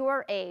at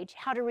your age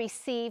how to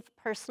receive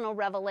personal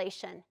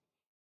revelation,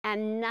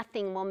 and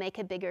nothing will make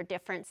a bigger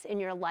difference in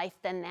your life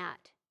than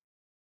that.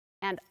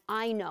 And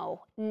I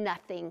know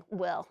nothing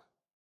will.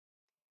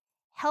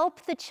 Help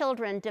the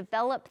children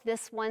develop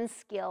this one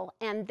skill,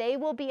 and they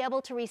will be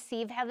able to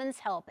receive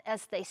heaven's help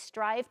as they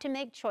strive to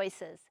make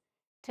choices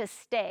to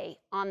stay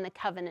on the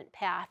covenant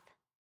path.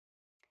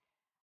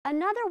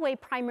 Another way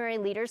primary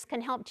leaders can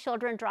help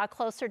children draw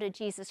closer to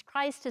Jesus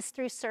Christ is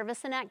through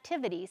service and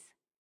activities.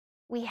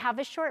 We have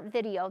a short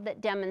video that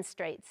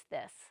demonstrates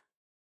this.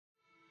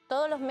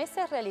 Todos los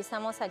meses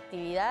realizamos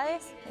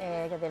actividades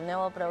del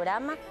nuevo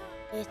programa.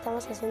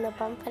 Estamos haciendo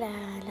pan para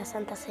la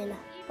Santa Cena.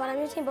 Para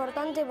mí es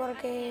importante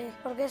porque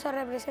eso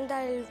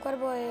representa el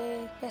cuerpo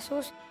de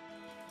Jesús.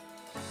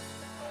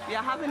 We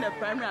are having a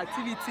primary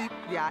activity.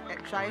 We are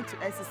trying to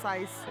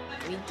exercise.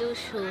 We do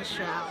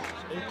social,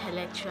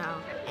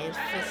 intellectual, and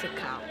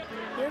physical.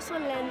 We also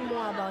learn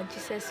more about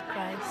Jesus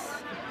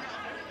Christ.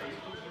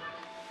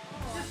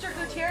 Sister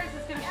Gutierrez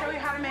is going to show you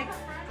how to make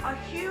a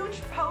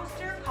huge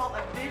poster called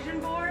a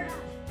vision board.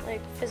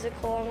 Like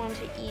physical, I want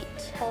to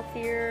eat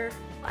healthier.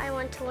 I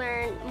want to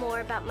learn more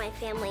about my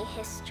family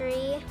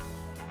history.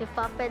 We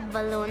pop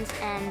balloons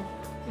and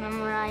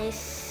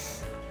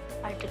memorize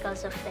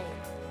articles of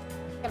faith.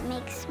 It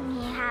makes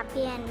me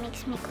happy and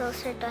makes me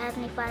closer to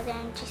Heavenly Father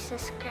and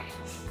Jesus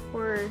Christ.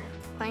 We're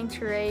playing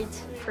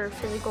charades for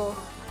physical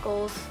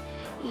goals.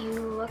 You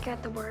look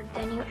at the word,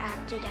 then you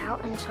act it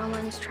out, and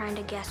someone's trying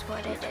to guess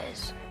what it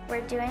is.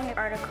 We're doing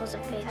articles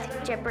of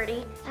faith,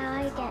 Jeopardy.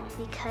 I like it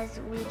because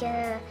we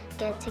get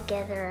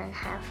together and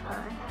have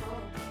fun.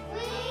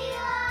 We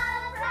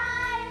love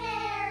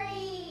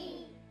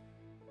primary!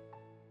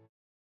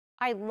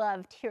 I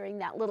loved hearing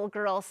that little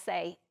girl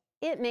say,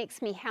 "It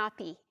makes me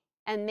happy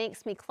and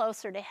makes me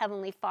closer to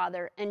Heavenly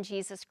Father and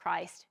Jesus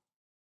Christ."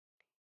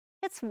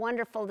 It's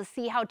wonderful to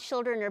see how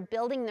children are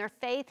building their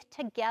faith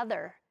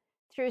together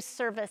through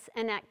service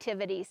and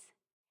activities.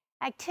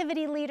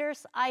 Activity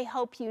leaders, I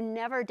hope you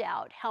never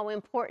doubt how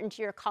important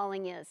your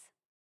calling is.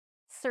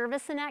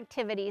 Service and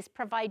activities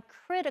provide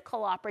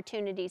critical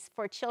opportunities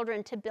for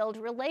children to build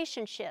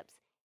relationships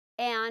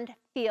and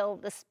feel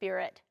the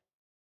Spirit.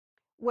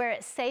 Where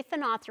it's safe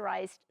and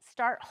authorized,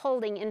 start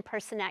holding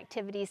in-person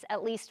activities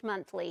at least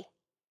monthly.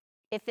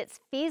 If it's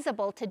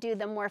feasible to do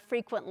them more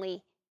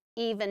frequently,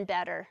 even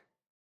better.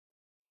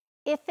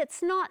 If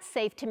it's not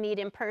safe to meet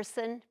in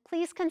person,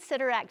 please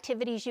consider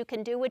activities you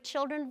can do with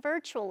children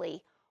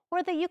virtually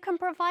or that you can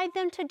provide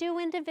them to do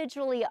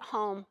individually at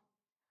home.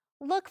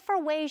 Look for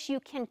ways you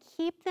can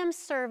keep them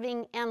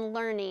serving and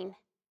learning.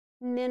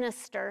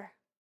 Minister.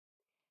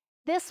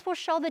 This will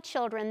show the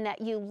children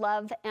that you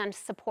love and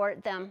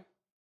support them.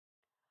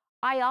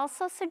 I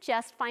also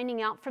suggest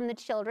finding out from the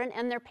children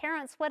and their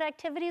parents what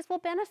activities will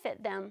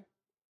benefit them.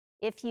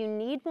 If you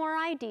need more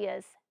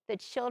ideas, the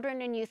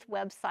Children and Youth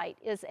website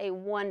is a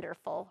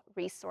wonderful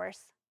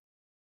resource.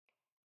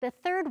 The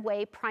third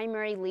way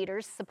primary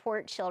leaders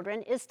support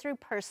children is through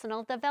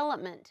personal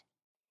development.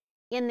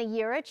 In the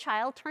year a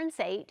child turns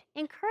 8,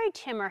 encourage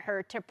him or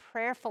her to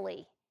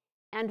prayerfully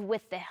and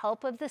with the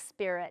help of the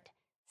Spirit,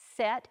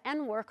 set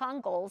and work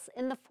on goals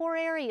in the 4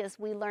 areas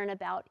we learn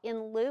about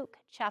in Luke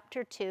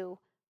chapter 2,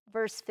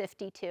 verse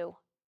 52.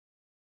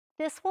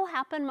 This will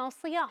happen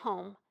mostly at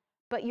home,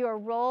 but your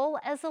role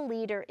as a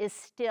leader is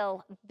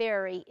still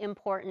very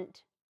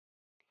important.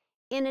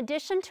 In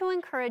addition to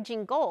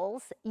encouraging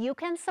goals, you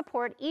can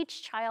support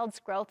each child's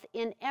growth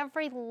in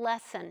every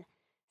lesson,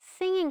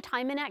 singing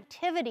time and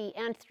activity,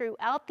 and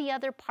throughout the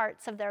other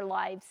parts of their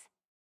lives.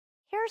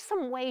 Here are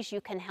some ways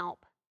you can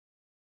help.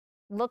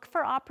 Look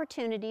for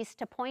opportunities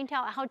to point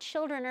out how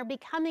children are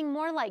becoming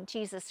more like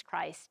Jesus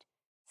Christ,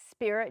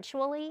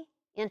 spiritually,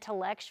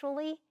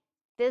 intellectually,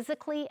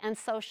 physically, and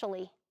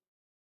socially.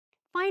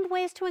 Find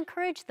ways to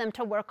encourage them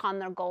to work on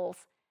their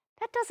goals.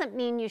 That doesn't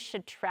mean you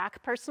should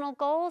track personal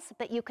goals,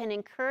 but you can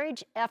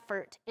encourage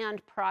effort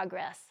and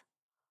progress.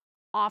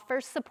 Offer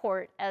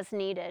support as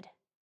needed.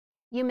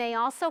 You may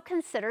also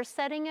consider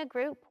setting a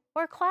group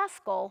or class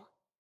goal.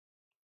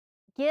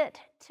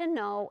 Get to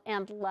know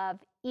and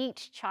love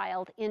each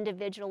child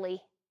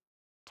individually.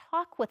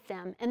 Talk with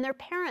them and their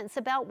parents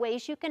about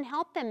ways you can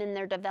help them in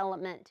their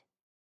development.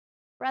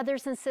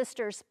 Brothers and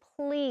sisters,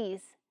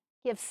 please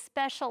give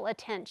special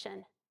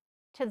attention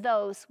to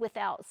those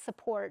without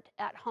support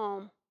at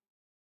home.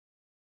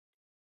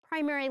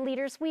 Primary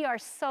leaders, we are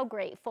so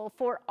grateful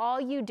for all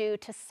you do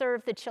to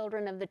serve the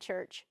children of the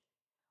church.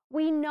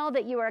 We know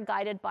that you are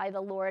guided by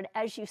the Lord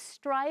as you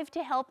strive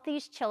to help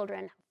these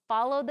children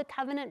follow the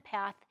covenant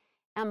path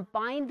and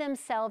bind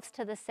themselves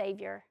to the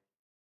Savior.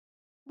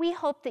 We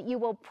hope that you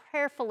will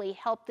prayerfully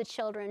help the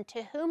children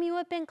to whom you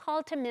have been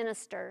called to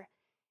minister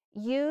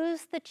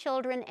use the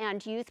children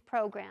and youth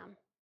program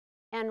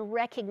and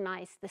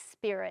recognize the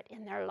Spirit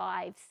in their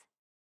lives.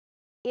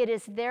 It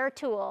is their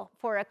tool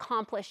for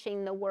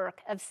accomplishing the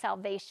work of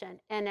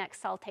salvation and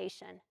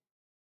exaltation.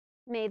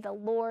 May the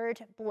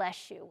Lord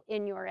bless you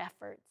in your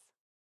efforts.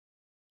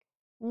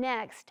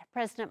 Next,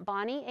 President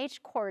Bonnie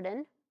H.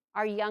 Corden,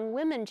 our Young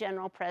Women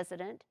General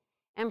President,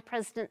 and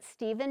President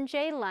Stephen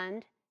J.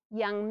 Lund,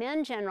 Young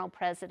Men General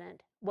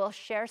President, will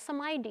share some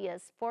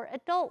ideas for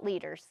adult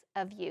leaders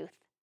of youth.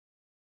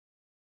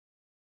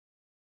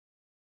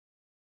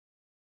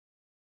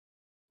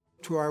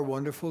 To our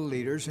wonderful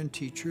leaders and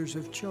teachers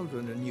of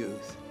children and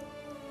youth,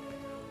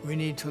 we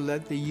need to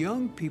let the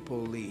young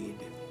people lead,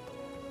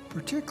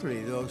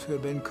 particularly those who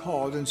have been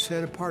called and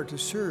set apart to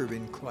serve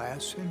in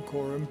class and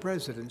quorum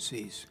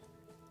presidencies.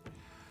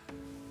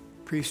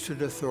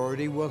 Priesthood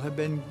authority will have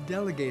been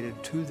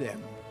delegated to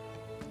them.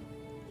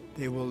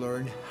 They will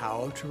learn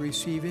how to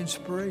receive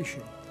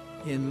inspiration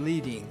in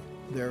leading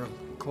their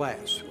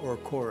class or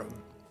quorum.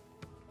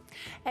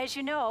 As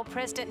you know,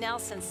 President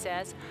Nelson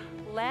says,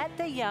 let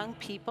the young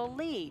people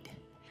lead.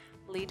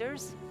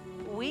 Leaders,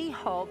 we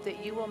hope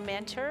that you will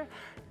mentor,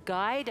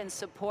 guide, and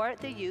support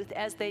the youth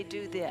as they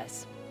do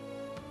this.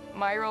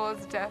 My role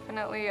is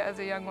definitely, as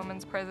a Young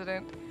Women's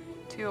President,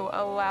 to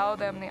allow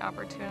them the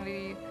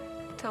opportunity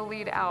to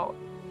lead out.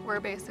 We're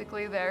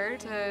basically there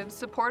to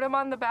support them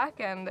on the back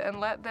end and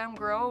let them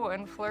grow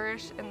and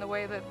flourish in the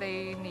way that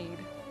they need.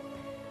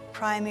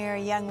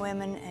 Primary young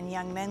women and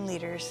young men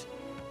leaders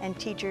and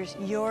teachers,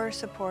 your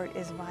support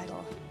is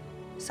vital.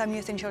 Some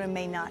youth and children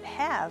may not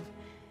have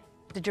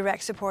the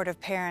direct support of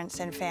parents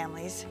and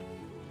families.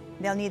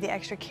 They'll need the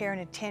extra care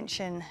and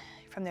attention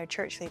from their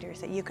church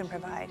leaders that you can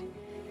provide.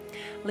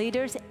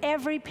 Leaders,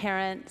 every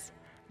parent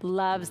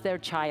loves their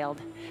child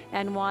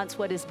and wants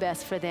what is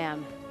best for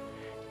them.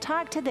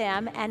 Talk to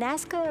them and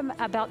ask them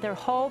about their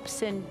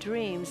hopes and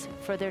dreams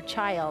for their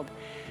child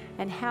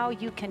and how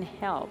you can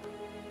help.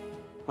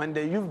 When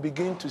the youth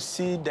begin to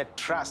see the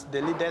trust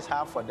the leaders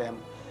have for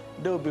them,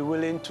 they'll be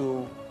willing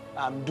to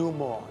do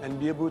more and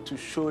be able to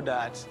show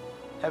that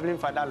Heavenly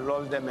Father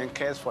loves them and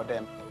cares for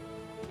them.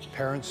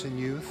 Parents and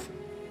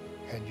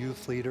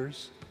youth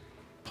leaders,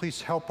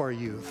 please help our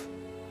youth.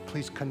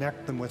 Please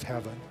connect them with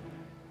heaven.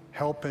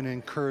 Help and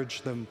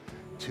encourage them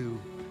to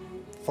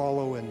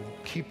follow and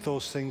keep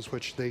those things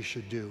which they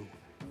should do.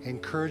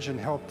 Encourage and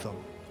help them,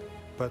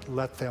 but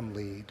let them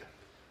lead.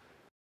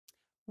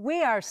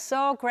 We are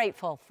so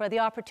grateful for the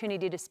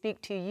opportunity to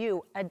speak to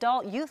you,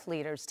 adult youth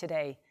leaders,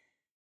 today.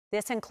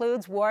 This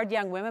includes ward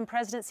young women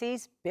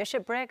presidencies,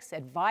 bishoprics,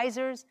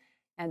 advisors,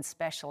 and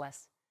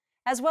specialists,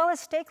 as well as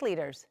stake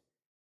leaders.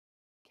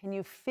 Can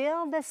you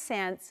feel the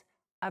sense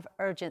of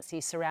urgency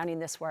surrounding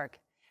this work?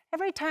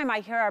 Every time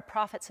I hear our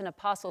prophets and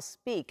apostles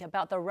speak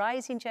about the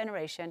rising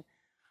generation,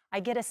 I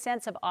get a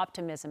sense of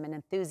optimism and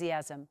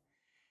enthusiasm.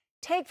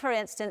 Take, for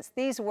instance,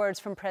 these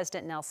words from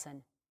President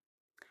Nelson.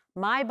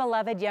 My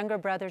beloved younger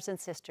brothers and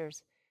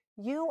sisters,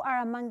 you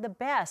are among the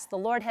best the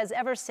Lord has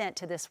ever sent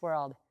to this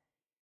world.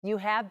 You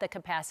have the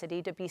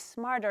capacity to be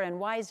smarter and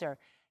wiser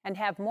and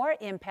have more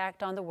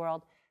impact on the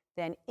world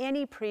than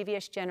any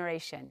previous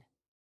generation.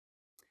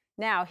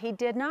 Now, he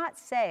did not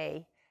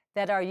say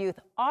that our youth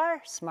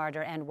are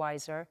smarter and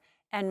wiser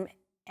and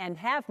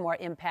have more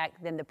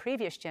impact than the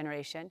previous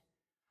generation,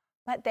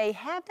 but they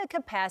have the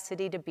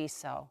capacity to be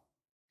so.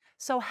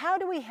 So how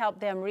do we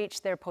help them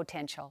reach their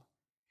potential?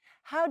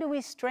 How do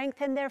we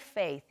strengthen their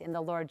faith in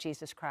the Lord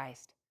Jesus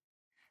Christ?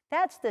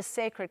 That's the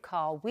sacred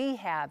call we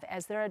have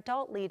as their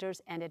adult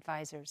leaders and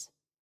advisors.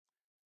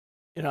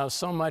 You know,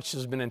 so much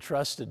has been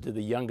entrusted to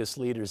the youngest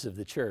leaders of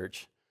the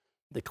church,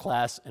 the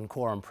class and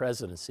quorum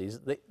presidencies.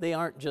 They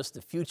aren't just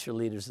the future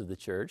leaders of the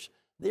church,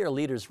 they are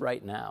leaders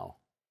right now.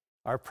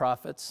 Our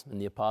prophets and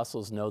the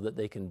apostles know that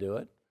they can do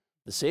it.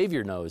 The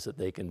Savior knows that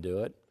they can do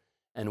it.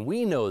 And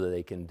we know that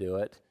they can do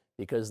it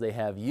because they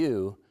have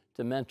you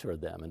to mentor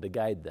them and to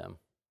guide them.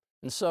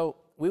 And so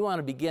we want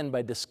to begin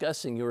by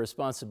discussing your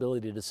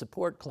responsibility to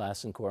support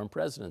class and quorum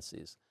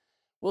presidencies.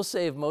 We'll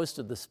save most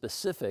of the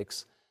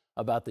specifics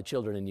about the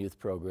Children and Youth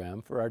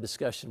Program for our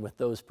discussion with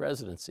those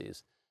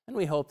presidencies. And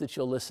we hope that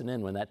you'll listen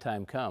in when that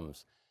time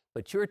comes.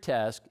 But your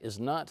task is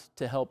not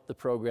to help the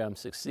program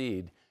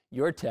succeed.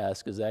 Your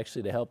task is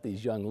actually to help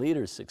these young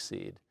leaders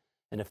succeed.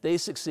 And if they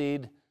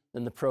succeed,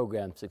 then the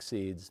program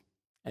succeeds,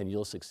 and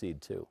you'll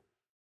succeed too.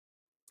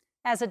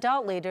 As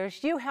adult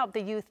leaders, you help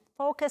the youth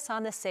focus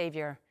on the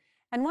Savior.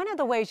 And one of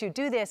the ways you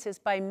do this is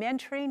by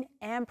mentoring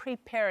and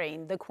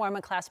preparing the quorum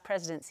and class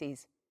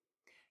presidencies.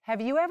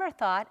 Have you ever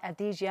thought of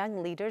these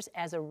young leaders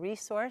as a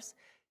resource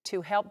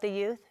to help the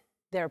youth,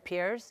 their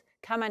peers,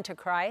 come unto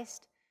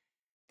Christ?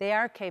 They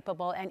are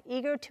capable and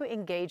eager to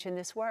engage in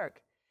this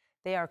work.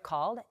 They are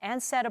called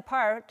and set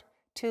apart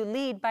to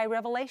lead by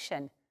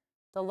revelation.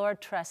 The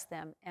Lord trusts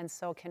them, and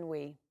so can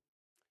we.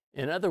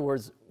 In other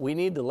words, we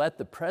need to let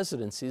the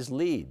presidencies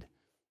lead,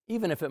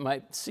 even if it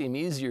might seem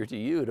easier to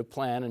you to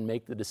plan and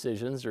make the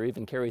decisions or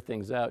even carry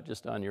things out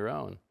just on your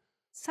own.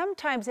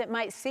 Sometimes it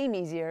might seem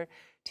easier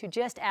to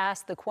just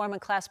ask the quorum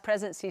and class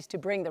presidencies to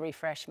bring the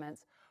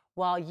refreshments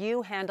while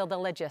you handle the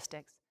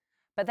logistics.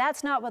 But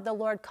that's not what the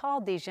Lord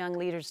called these young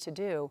leaders to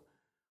do.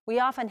 We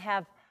often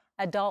have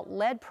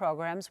adult-led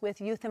programs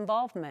with youth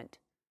involvement.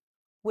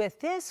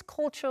 With this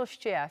cultural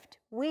shift,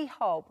 we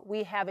hope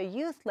we have a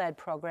youth-led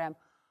program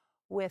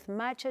with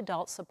much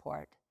adult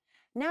support.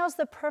 Now's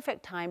the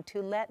perfect time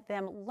to let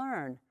them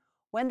learn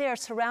when they are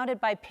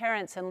surrounded by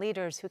parents and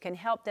leaders who can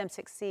help them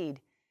succeed.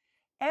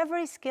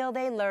 Every skill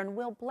they learn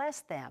will bless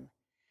them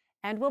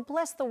and will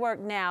bless the work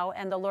now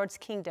and the Lord's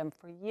kingdom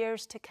for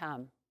years to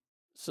come.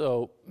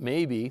 So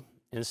maybe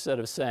instead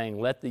of saying,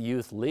 let the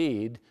youth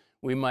lead,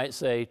 we might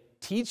say,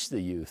 teach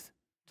the youth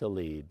to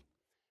lead.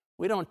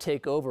 We don't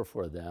take over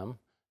for them.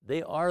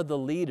 They are the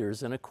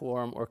leaders in a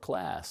quorum or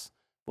class.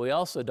 We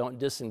also don't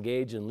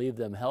disengage and leave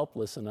them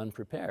helpless and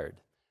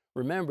unprepared.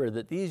 Remember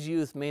that these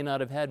youth may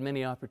not have had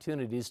many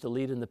opportunities to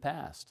lead in the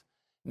past.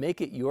 Make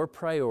it your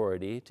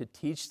priority to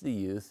teach the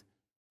youth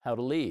how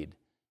to lead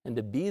and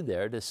to be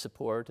there to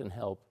support and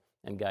help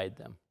and guide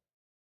them.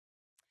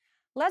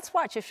 Let's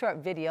watch a short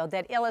video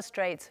that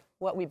illustrates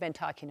what we've been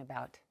talking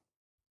about.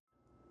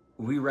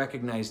 We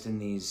recognized in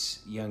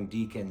these young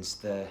deacons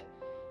the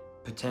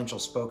potential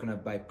spoken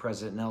of by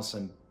President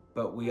Nelson,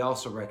 but we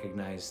also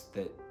recognized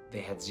that they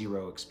had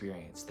zero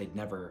experience. They'd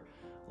never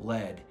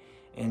led.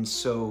 And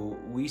so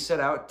we set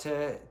out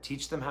to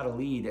teach them how to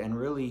lead and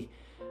really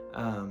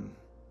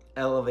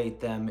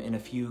elevate them in a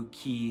few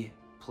key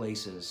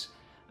places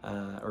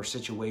or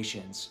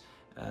situations,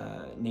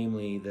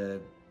 namely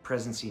the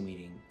presidency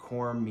meeting,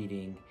 quorum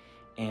meeting,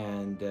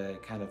 and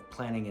kind of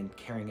planning and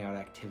carrying out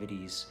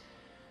activities.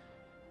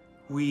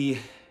 We'd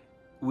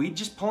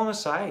just pull them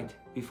aside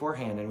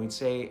beforehand and we'd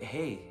say,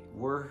 hey,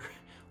 we're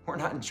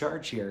not in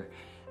charge here.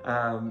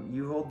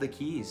 You hold the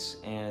keys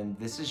and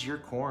this is your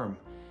quorum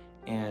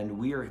and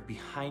we are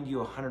behind you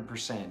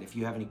 100%. If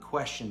you have any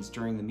questions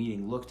during the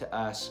meeting, look to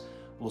us,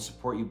 we'll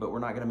support you, but we're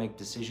not gonna make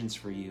decisions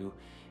for you.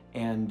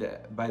 And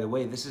by the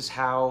way, this is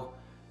how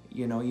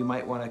you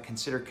might wanna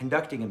consider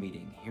conducting a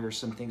meeting. Here are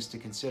some things to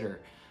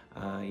consider.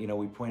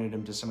 We pointed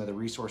them to some of the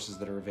resources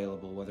that are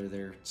available, whether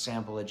they're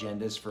sample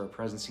agendas for a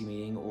presidency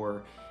meeting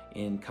or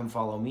in Come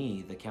Follow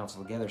Me, the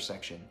Council Together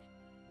section.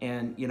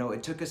 And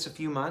it took us a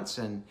few months,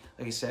 and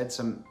like I said,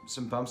 some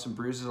bumps and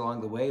bruises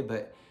along the way,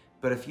 but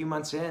a few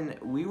months in,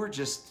 we were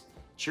just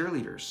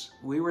cheerleaders.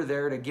 We were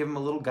there to give them a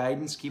little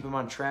guidance, keep them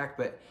on track,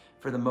 but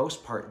for the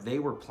most part, they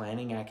were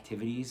planning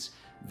activities.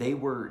 They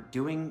were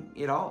doing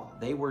it all.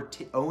 They were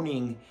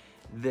owning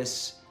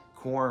this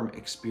quorum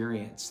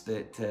experience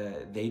that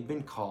they'd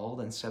been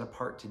called and set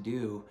apart to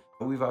do.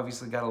 We've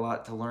obviously got a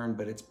lot to learn,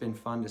 but it's been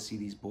fun to see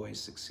these boys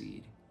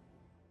succeed.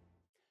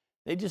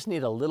 They just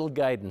need a little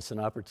guidance and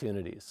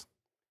opportunities.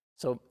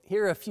 So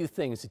here are a few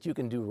things that you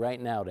can do right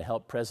now to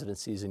help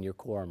presidencies in your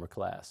quorum or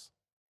class.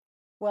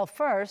 Well,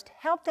 first,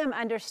 help them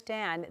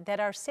understand that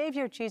our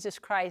Savior Jesus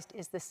Christ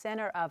is the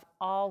center of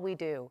all we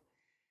do.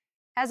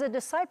 As a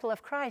disciple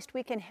of Christ,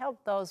 we can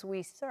help those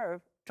we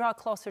serve draw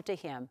closer to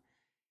Him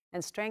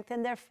and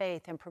strengthen their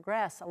faith and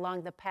progress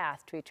along the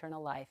path to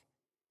eternal life.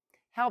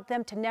 Help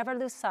them to never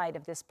lose sight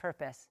of this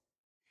purpose.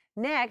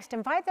 Next,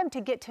 invite them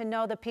to get to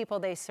know the people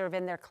they serve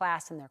in their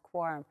class and their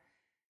quorum,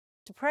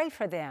 to pray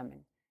for them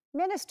and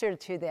minister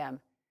to them.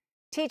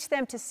 Teach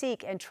them to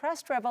seek and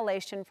trust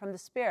revelation from the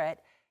Spirit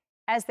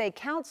as they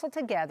counsel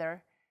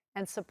together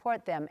and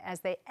support them as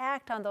they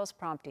act on those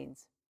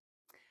promptings.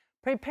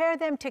 Prepare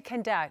them to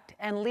conduct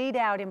and lead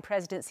out in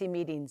presidency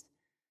meetings,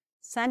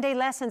 Sunday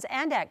lessons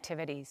and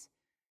activities.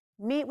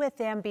 Meet with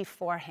them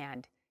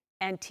beforehand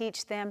and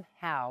teach them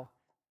how.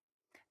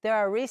 There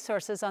are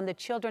resources on the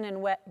Children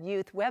and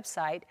Youth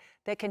website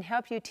that can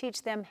help you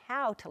teach them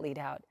how to lead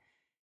out,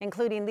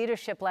 including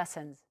leadership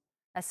lessons,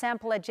 a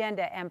sample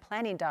agenda, and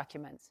planning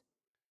documents.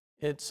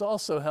 It's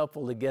also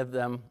helpful to give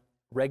them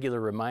regular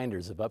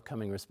reminders of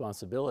upcoming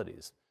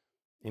responsibilities,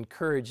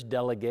 encourage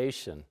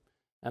delegation,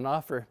 and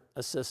offer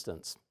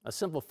assistance. A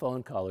simple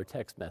phone call or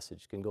text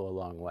message can go a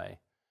long way.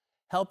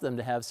 Help them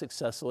to have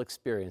successful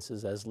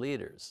experiences as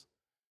leaders.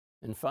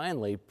 And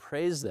finally,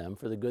 praise them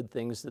for the good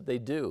things that they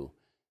do.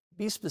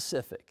 Be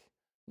specific.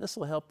 This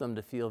will help them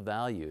to feel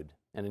valued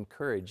and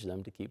encourage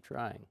them to keep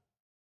trying.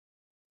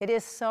 It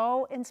is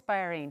so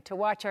inspiring to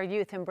watch our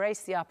youth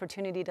embrace the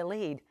opportunity to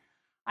lead.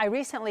 I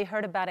recently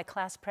heard about a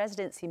class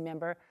presidency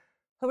member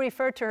who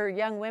referred to her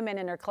young women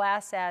in her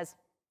class as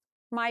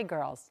my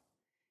girls.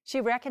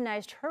 She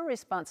recognized her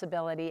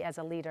responsibility as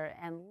a leader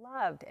and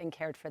loved and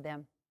cared for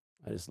them.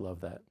 I just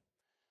love that.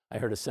 I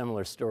heard a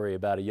similar story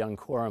about a young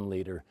quorum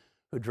leader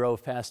who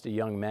drove past a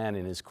young man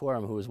in his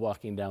quorum who was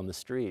walking down the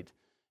street.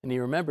 And he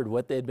remembered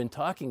what they had been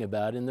talking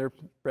about in their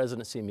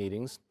presidency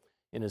meetings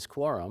in his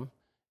quorum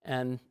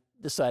and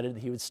decided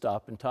that he would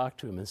stop and talk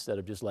to him instead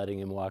of just letting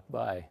him walk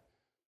by.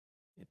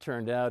 It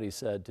turned out, he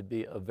said, to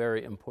be a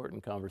very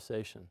important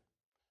conversation.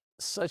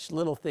 such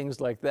little things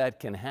like that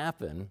can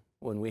happen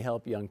when we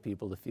help young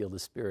people to feel the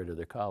spirit of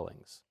their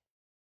callings.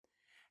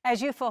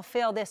 As you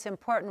fulfill this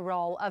important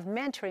role of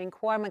mentoring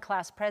quorum and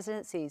class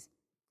presidencies,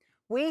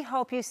 we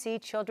hope you see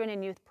Children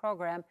and Youth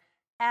program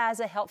as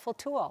a helpful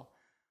tool.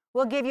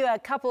 We'll give you a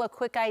couple of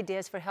quick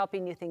ideas for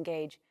helping youth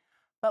engage,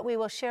 but we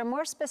will share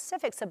more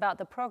specifics about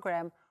the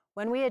program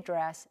when we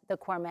address the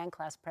quorum and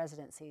class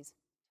presidencies.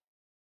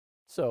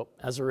 So,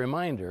 as a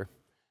reminder,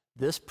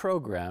 this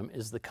program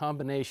is the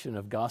combination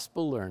of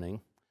gospel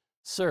learning,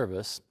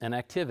 service and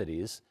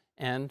activities,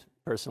 and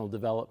personal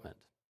development.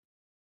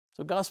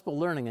 So gospel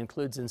learning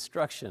includes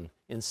instruction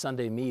in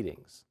Sunday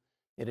meetings.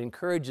 It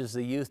encourages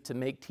the youth to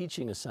make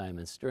teaching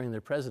assignments during their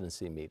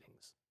presidency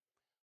meetings.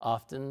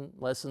 Often,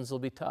 lessons will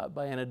be taught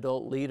by an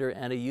adult leader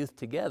and a youth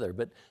together,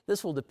 but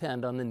this will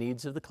depend on the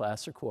needs of the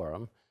class or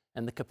quorum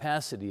and the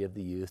capacity of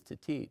the youth to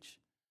teach.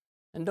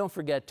 And don't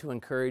forget to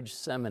encourage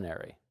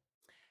seminary.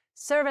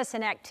 Service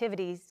and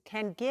activities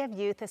can give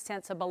youth a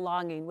sense of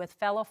belonging with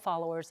fellow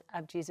followers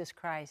of Jesus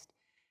Christ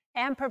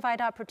and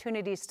provide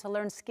opportunities to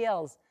learn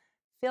skills,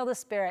 feel the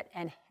Spirit,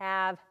 and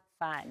have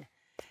fun.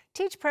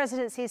 Teach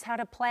presidencies how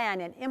to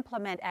plan and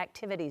implement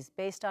activities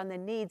based on the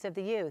needs of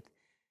the youth.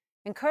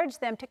 Encourage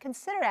them to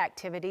consider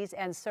activities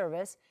and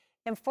service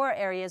in 4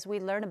 areas we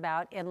learn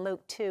about in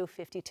Luke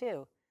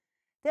 2:52.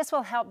 This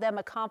will help them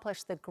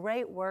accomplish the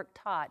great work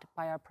taught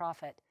by our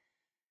prophet.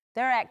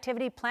 There are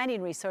activity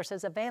planning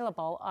resources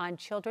available on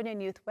Children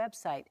and Youth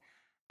website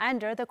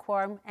under the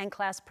Quorum and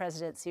Class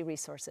Presidency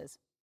resources.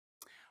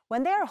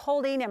 When they are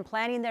holding and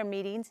planning their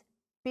meetings,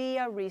 be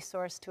a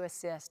resource to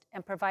assist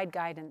and provide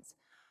guidance,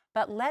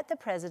 but let the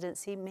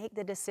presidency make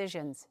the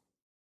decisions.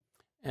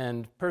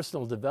 And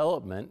personal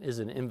development is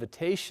an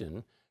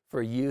invitation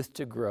for youth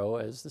to grow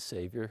as the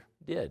Savior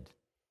did,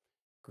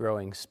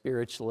 growing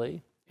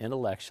spiritually,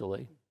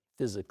 intellectually,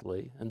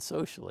 physically, and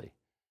socially.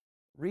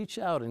 Reach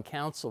out and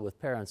counsel with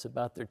parents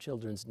about their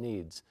children's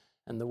needs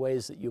and the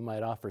ways that you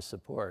might offer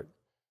support.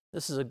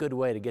 This is a good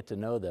way to get to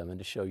know them and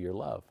to show your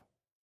love.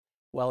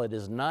 While it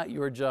is not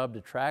your job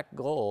to track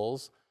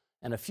goals,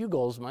 and a few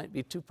goals might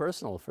be too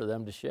personal for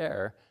them to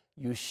share,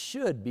 you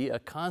should be a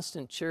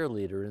constant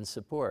cheerleader in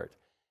support.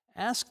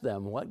 Ask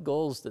them what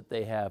goals that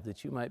they have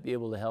that you might be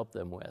able to help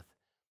them with.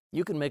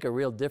 You can make a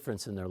real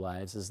difference in their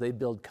lives as they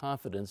build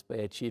confidence by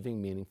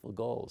achieving meaningful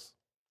goals.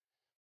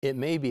 It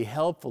may be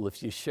helpful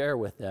if you share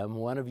with them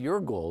one of your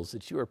goals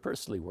that you are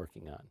personally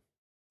working on.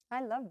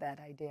 I love that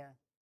idea.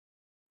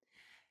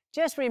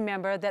 Just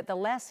remember that the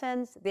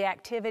lessons, the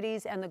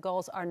activities, and the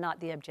goals are not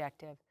the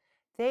objective.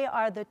 They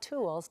are the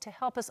tools to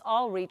help us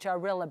all reach our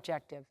real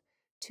objective,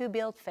 to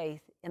build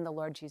faith in the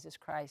Lord Jesus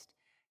Christ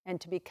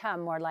and to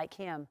become more like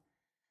Him.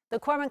 The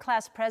Quorum and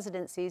Class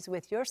presidencies,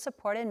 with your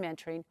support and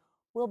mentoring,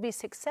 will be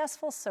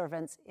successful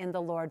servants in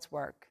the Lord's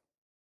work.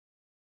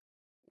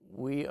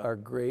 We are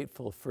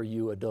grateful for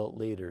you adult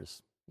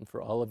leaders and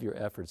for all of your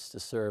efforts to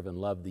serve and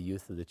love the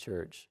youth of the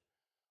church.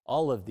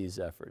 All of these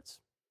efforts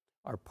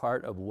are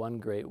part of one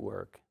great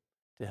work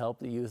to help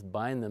the youth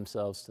bind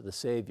themselves to the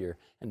Savior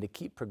and to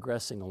keep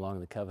progressing along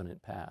the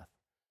covenant path.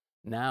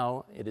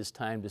 Now it is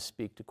time to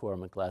speak to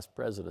Quorum and Class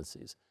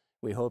presidencies.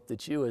 We hope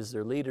that you, as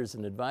their leaders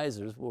and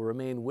advisors, will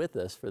remain with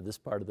us for this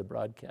part of the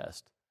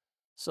broadcast.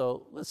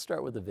 So let's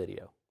start with the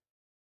video.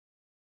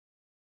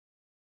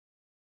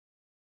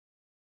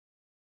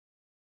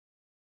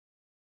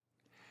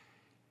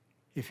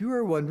 If you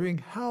are wondering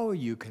how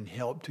you can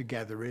help to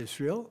gather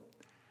Israel,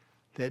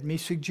 let me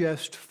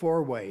suggest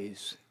 4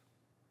 ways.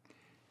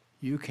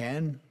 You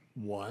can,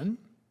 1,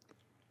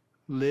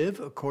 live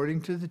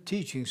according to the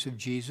teachings of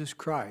Jesus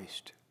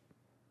Christ.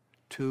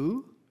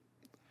 2,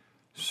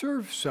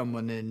 serve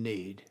someone in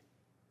need.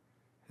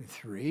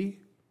 3,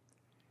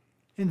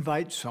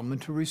 invite someone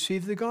to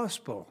receive the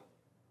gospel.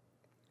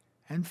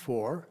 And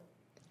 4,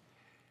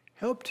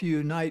 help to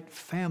unite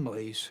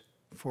families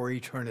for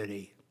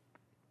eternity.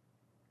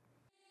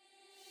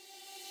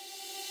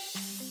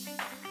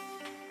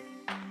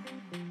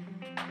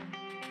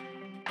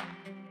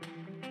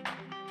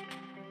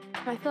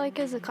 I feel like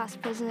as a class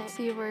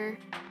presidency, we're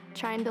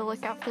trying to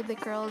look out for the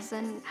girls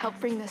and help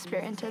bring the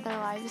Spirit into their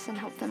lives and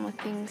help them with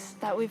things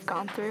that we've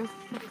gone through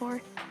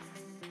before.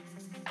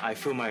 I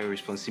feel my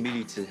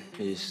responsibility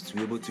is to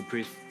be able to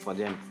pray for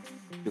them,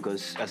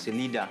 because as a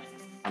leader,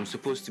 I'm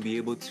supposed to be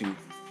able to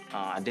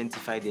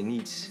identify the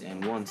needs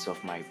and wants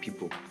of my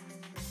people.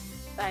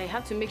 I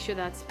have to make sure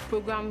that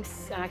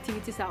programs and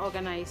activities are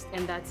organized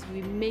and that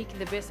we make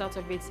the best out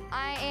of it.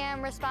 I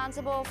am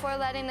responsible for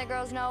letting the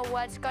girls know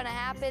what's going to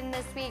happen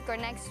this week or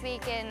next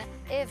week, and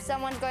if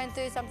someone's going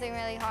through something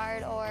really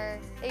hard or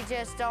they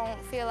just don't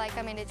feel like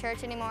coming to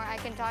church anymore, I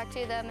can talk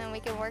to them and we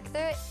can work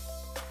through it.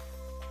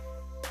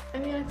 I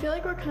mean, I feel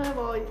like we're kind of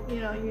all,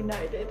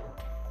 united.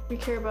 We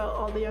care about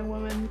all the young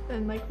women,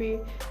 and we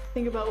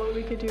think about what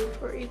we could do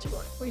for each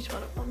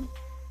one of them.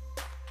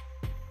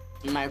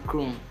 In my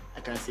crew, I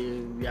can say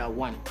we are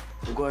one,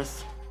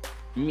 because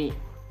me,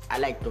 I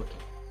like talking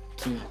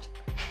too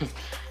much.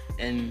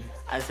 And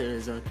as a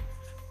result,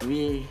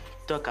 we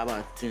talk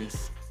about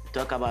things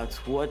talk about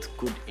what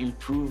could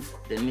improve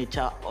the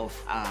nature of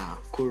our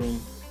quorum,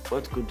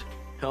 what could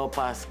help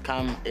us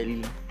come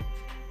early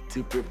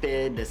to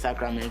prepare the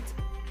sacrament.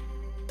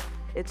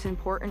 It's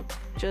important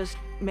just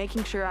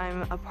making sure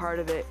I'm a part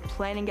of it,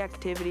 planning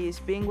activities,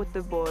 being with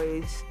the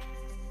boys,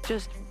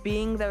 just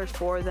being there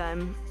for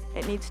them.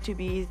 It needs to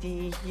be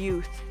the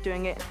youth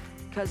doing it,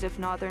 because if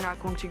not, they're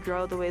not going to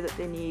grow the way that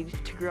they need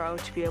to grow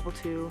to be able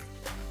to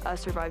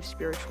survive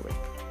spiritually.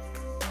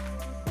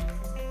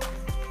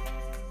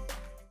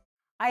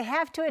 I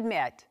have to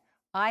admit,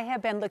 I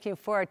have been looking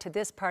forward to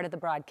this part of the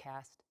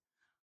broadcast.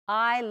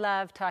 I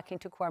love talking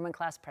to quorum and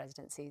class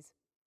presidencies.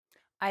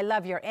 I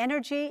love your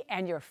energy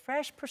and your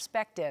fresh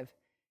perspective.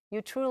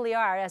 You truly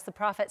are, as the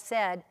prophet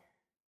said,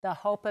 the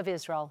hope of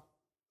Israel.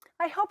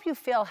 I hope you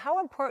feel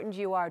how important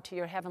you are to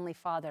your Heavenly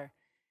Father.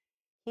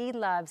 He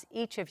loves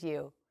each of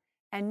you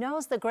and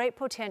knows the great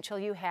potential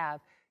you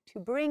have to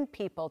bring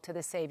people to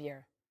the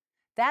Savior.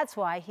 That's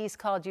why He's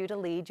called you to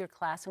lead your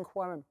class and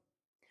quorum.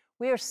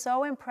 We are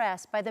so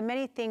impressed by the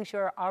many things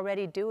you're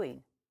already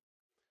doing.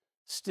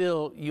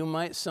 Still, you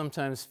might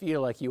sometimes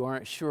feel like you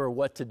aren't sure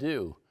what to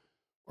do,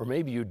 or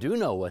maybe you do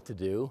know what to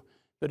do,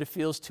 but it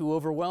feels too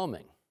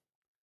overwhelming.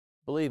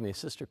 Believe me,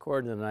 Sister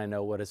Corden and I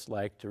know what it's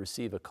like to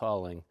receive a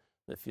calling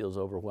that feels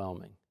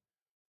overwhelming.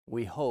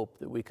 We hope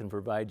that we can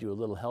provide you a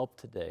little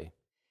help today.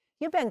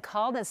 You've been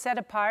called and set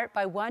apart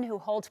by one who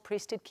holds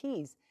priesthood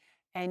keys,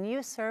 and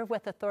you serve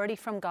with authority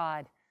from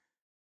God.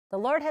 The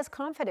Lord has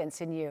confidence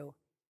in you.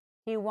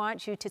 He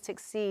wants you to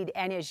succeed,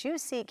 and as you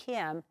seek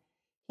Him,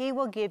 He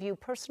will give you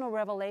personal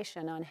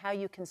revelation on how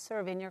you can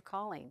serve in your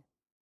calling.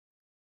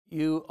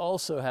 You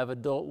also have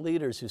adult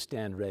leaders who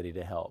stand ready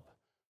to help.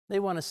 They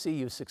want to see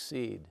you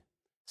succeed.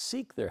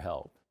 Seek their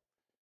help.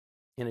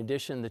 In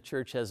addition, the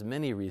church has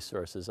many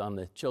resources on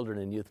the Children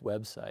and Youth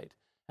website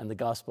and the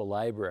Gospel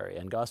Library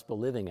and Gospel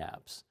Living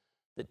apps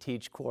that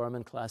teach quorum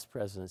and class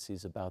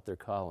presidencies about their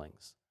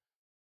callings.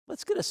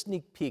 Let's get a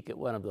sneak peek at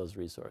one of those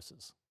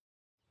resources.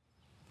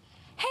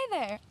 Hey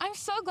there! I'm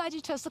so glad you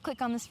chose to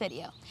click on this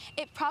video.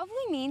 It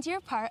probably means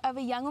you're part of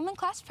a young woman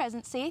class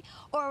presidency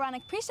or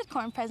Aaronic priesthood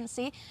quorum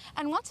presidency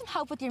and want some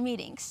help with your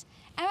meetings.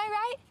 Am I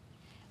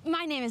right?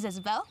 My name is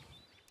Isabel.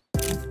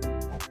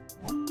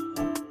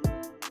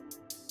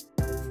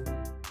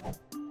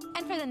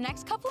 And for the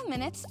next couple of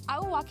minutes, I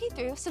will walk you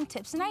through some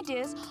tips and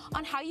ideas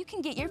on how you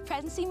can get your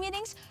presidency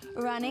meetings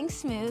running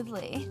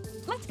smoothly.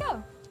 Let's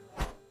go!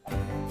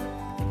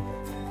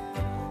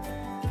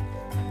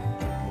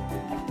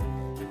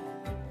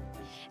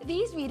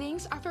 These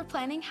meetings are for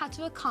planning how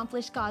to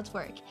accomplish God's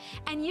work,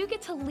 and you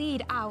get to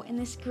lead out in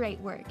this great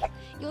work.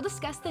 You'll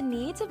discuss the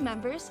needs of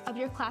members of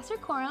your class or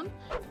quorum,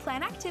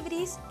 plan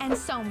activities, and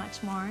so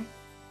much more.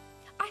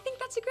 I think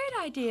that's a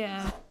great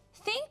idea.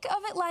 Think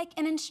of it like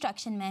an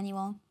instruction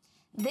manual.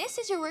 This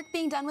is your work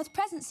being done with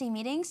presidency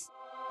meetings,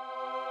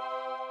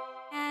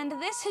 and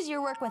this is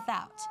your work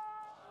without.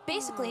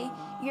 Basically,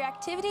 your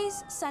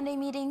activities, Sunday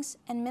meetings,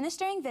 and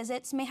ministering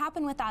visits may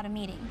happen without a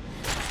meeting.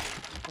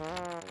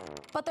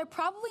 But they're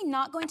probably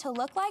not going to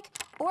look like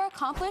or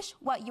accomplish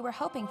what you were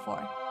hoping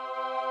for.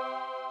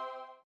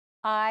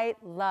 I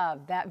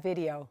love that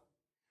video.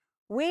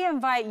 We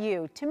invite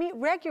you to meet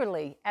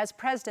regularly as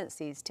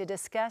presidencies to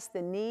discuss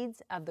the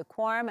needs of the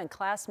quorum and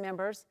class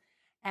members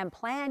and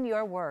plan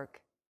your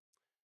work.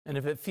 And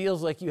if it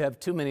feels like you have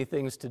too many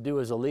things to do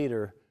as a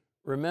leader,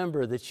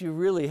 remember that you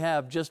really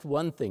have just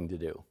one thing to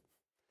do.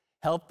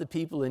 Help the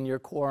people in your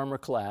quorum or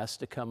class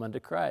to come unto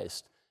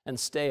Christ and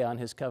stay on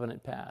His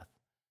covenant path.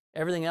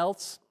 Everything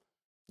else,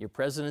 your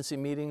presidency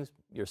meetings,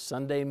 your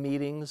Sunday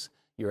meetings,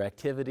 your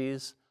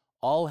activities,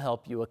 all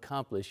help you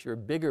accomplish your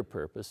bigger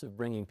purpose of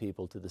bringing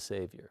people to the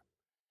Savior.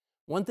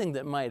 One thing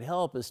that might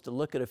help is to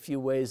look at a few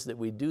ways that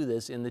we do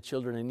this in the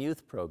Children and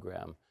Youth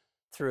program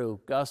through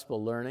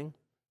gospel learning,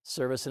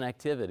 service and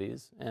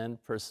activities,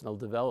 and personal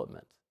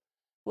development.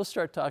 We'll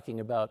start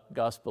talking about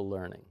gospel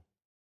learning.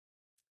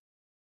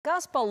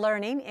 Gospel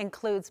learning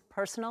includes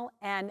personal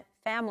and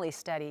family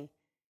study.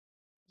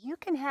 You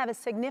can have a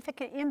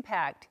significant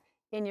impact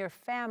in your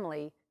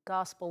family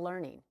gospel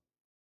learning.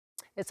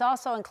 It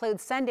also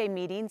includes Sunday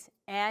meetings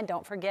and,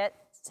 don't forget,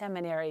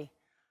 seminary.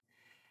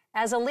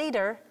 As a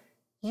leader,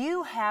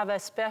 you have a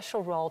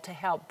special role to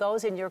help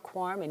those in your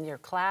quorum and your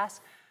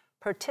class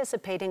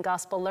participate in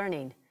gospel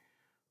learning.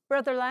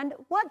 Brother Lund,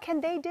 what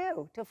can they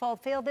do to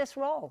fulfill this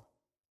role?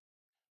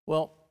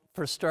 Well,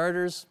 for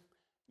starters,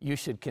 you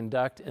should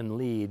conduct and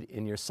lead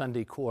in your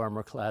Sunday quorum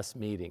or class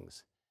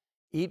meetings.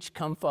 Each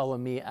Come Follow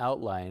Me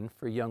outline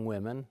for young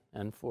women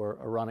and for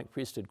Aaronic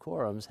priesthood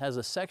quorums has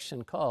a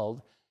section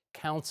called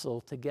Counsel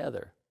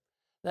Together.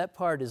 That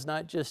part is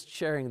not just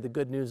sharing the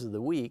good news of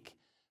the week,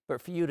 but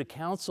for you to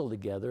counsel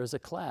together as a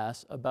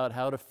class about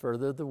how to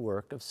further the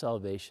work of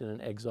salvation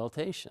and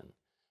exaltation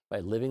by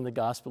living the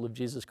gospel of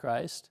Jesus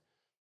Christ,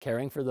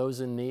 caring for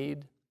those in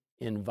need,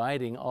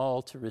 inviting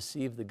all to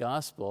receive the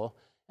gospel,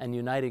 and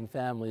uniting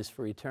families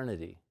for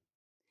eternity.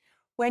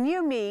 When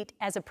you meet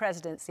as a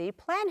presidency,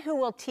 plan who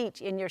will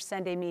teach in your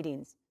Sunday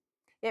meetings.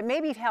 It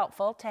may be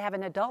helpful to have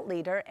an adult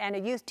leader and a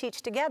youth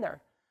teach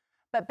together,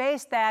 but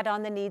base that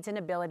on the needs and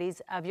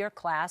abilities of your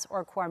class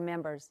or quorum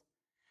members.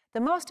 The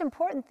most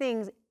important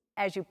thing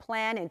as you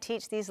plan and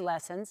teach these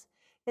lessons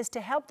is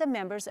to help the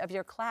members of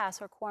your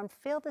class or quorum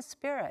feel the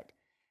Spirit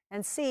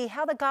and see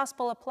how the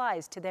gospel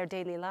applies to their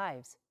daily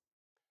lives.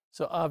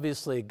 So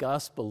obviously,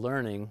 gospel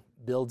learning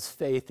builds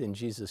faith in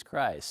Jesus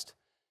Christ.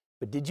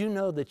 But did you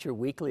know that your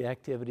weekly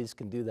activities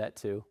can do that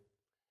too?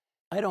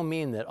 I don't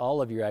mean that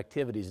all of your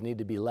activities need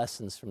to be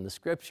lessons from the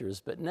Scriptures,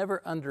 but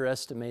never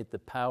underestimate the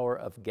power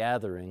of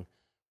gathering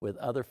with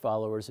other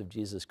followers of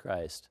Jesus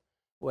Christ,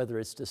 whether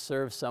it's to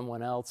serve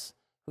someone else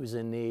who's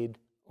in need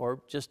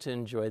or just to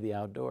enjoy the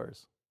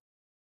outdoors.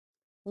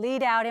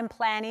 Lead out in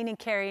planning and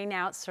carrying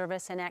out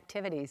service and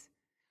activities.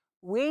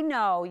 We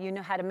know you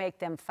know how to make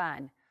them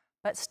fun,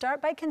 but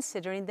start by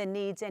considering the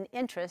needs and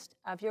interests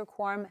of your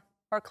quorum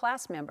or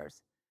class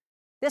members.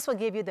 This will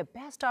give you the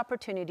best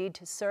opportunity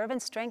to serve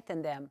and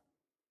strengthen them.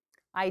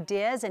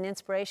 Ideas and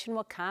inspiration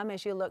will come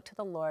as you look to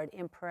the Lord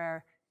in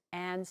prayer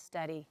and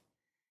study.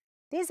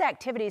 These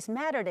activities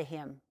matter to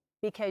Him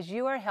because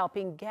you are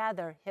helping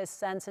gather His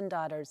sons and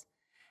daughters.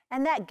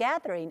 And that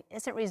gathering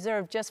isn't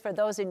reserved just for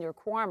those in your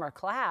quorum or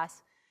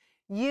class.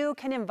 You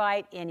can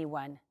invite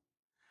anyone.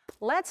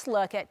 Let's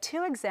look at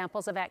 2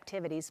 examples of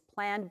activities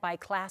planned by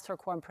class or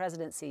quorum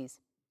presidencies.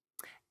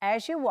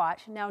 As you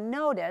watch, now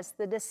notice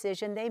the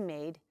decision they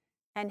made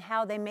and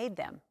how they made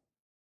them.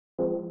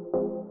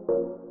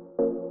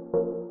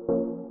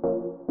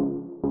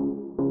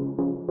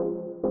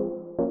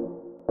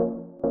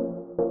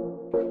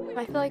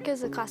 I feel like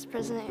as a class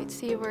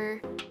presidency,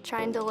 we're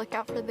trying to look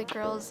out for the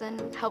girls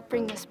and help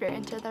bring the Spirit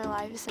into their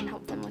lives and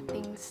help them with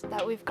things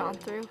that we've gone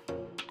through.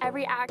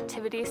 Every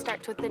activity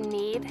starts with a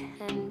need,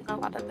 and a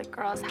lot of the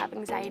girls have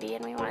anxiety,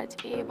 and we wanted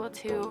to be able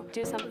to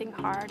do something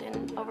hard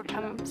and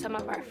overcome some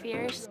of our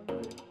fears.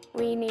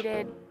 We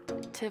needed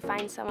to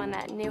find someone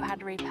that knew how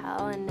to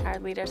rappel, and our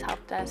leaders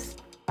helped us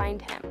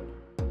find him.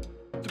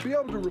 To be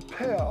able to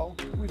rappel,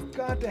 we've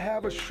got to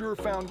have a sure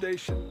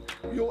foundation.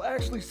 You'll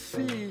actually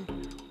see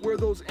where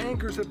those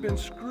anchors have been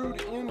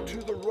screwed into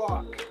the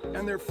rock,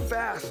 and they're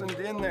fastened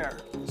in there,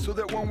 so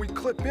that when we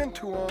clip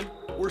into them,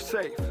 we're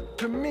safe.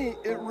 To me,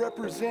 it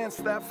represents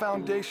that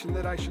foundation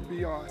that I should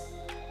be on.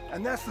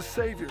 And that's the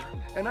Savior,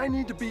 and I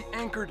need to be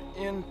anchored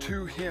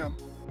into Him.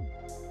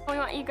 We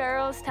want you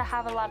girls to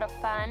have a lot of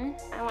fun.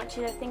 I want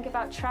you to think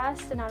about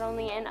trust, and not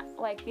only in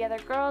like the other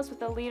girls with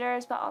the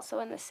leaders, but also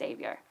in the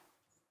Savior.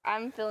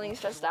 I'm feeling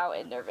stressed out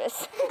and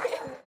nervous.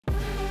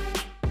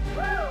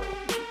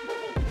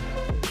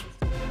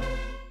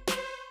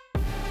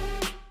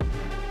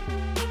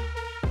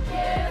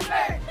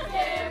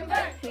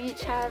 We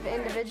each have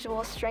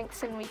individual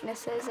strengths and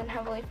weaknesses, and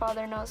Heavenly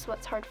Father knows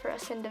what's hard for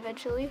us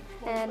individually.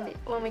 And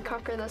when we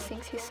conquer those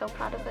things, He's so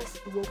proud of us.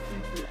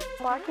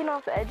 Walking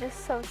off the edge is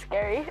so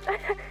scary.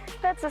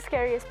 That's the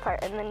scariest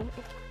part, and then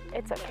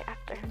it's okay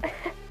after.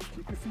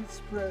 Keep your feet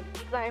spread.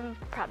 I'm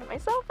proud of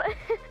myself.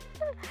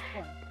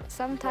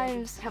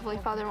 Sometimes Heavenly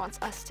Father wants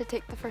us to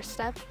take the first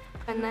step,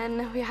 and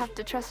then we have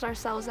to trust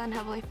ourselves and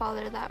Heavenly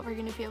Father that we're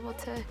going to be able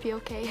to be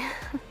okay.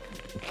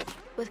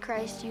 With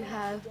Christ, you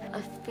have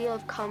a feel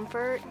of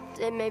comfort.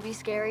 It may be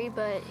scary,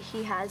 but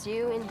He has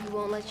you, and He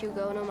won't let you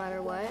go no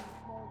matter what.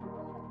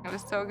 It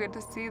was so good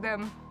to see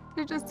them,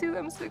 to just see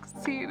them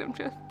succeed and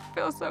just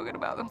feel so good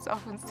about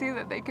themselves and see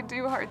that they could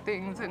do hard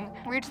things and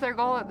reach their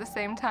goal at the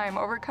same time,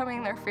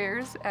 overcoming their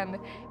fears and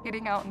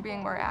getting out and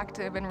being more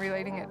active and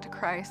relating it to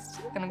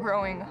Christ and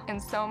growing in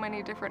so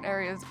many different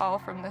areas, all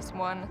from this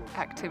one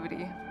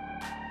activity.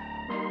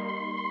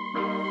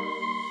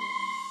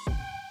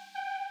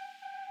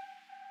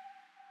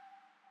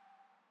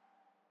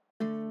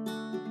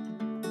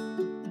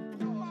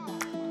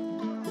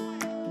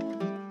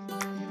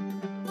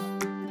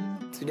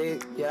 Today,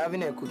 we are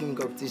having a cooking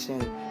competition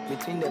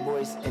between the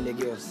boys and the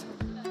girls.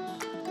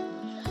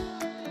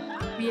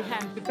 We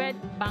have prepared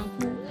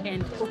banku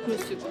and okra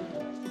soup.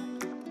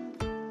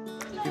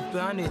 We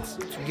planned it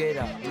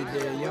together with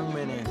the young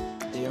men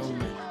and the young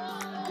men.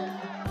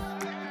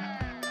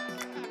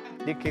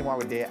 They came up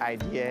with the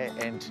idea,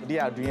 and they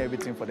are doing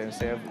everything for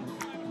themselves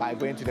by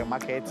going to the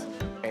market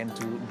and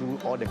to do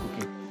all the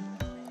cooking.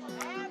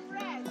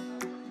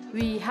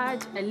 We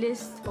had a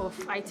list of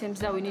items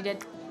that we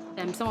needed.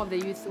 Some of the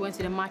youth went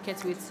to the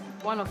market with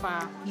one of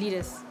our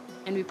leaders,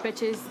 and we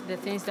purchased the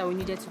things that we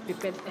needed to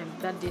prepare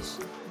that dish.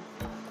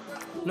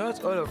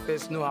 Not all of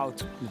us know how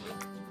to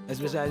cook,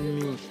 especially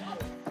me.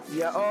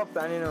 We are all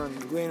planning on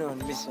going on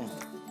mission.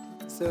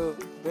 So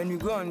when we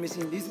go on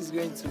mission, this is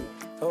going to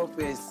help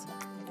us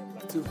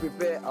to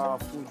prepare our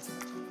food.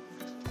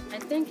 I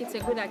think it's a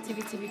good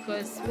activity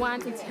because,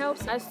 one, it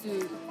helps us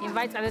to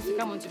invite others to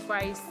come onto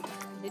Christ.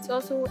 It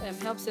also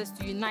helps us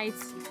to unite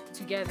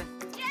together.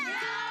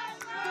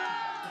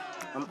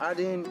 I'm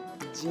adding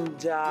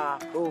ginger,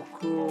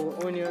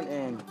 okra, onion,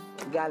 and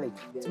garlic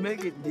to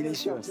make it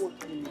delicious.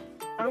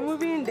 I'm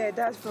removing the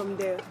dust from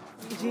the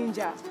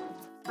ginger.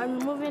 I'm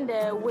removing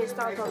the waste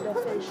out of the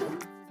fish.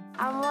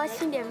 I'm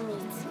washing the meat.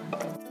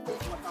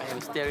 I am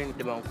stirring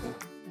the banku.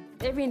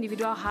 Every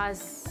individual has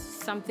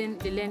something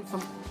they learn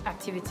from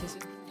activities.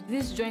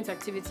 These joint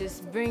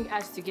activities bring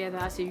us together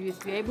as a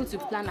youth. We're able to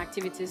plan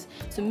activities,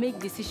 to make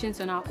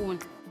decisions on our own.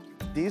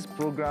 This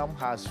program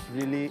has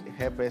really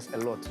helped us a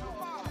lot,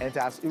 and it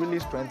has really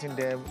strengthened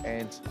them,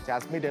 and it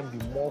has made them be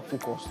more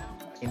focused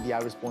in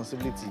their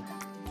responsibility.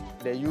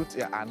 The youth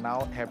are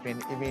now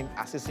helping, even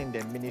assisting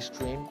the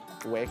ministering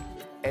work,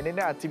 and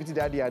any activity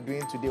that they are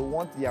doing today, they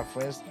want their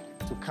friends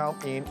to come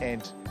in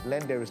and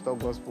learn the restored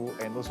gospel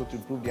and also to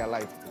improve their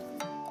life.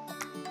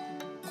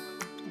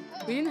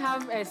 We didn't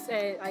have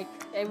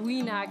a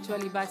winner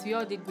actually, but we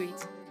all did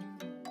great.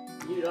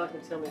 You don't have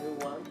to tell me who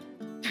won.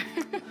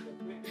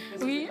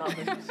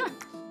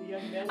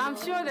 I'm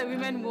sure the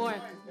women won.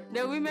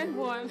 The women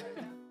won.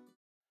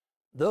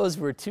 Those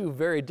were two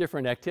very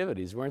different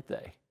activities, weren't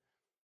they?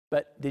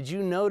 But did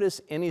you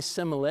notice any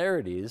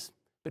similarities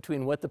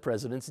between what the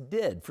presidents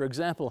did? For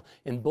example,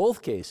 in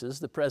both cases,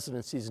 the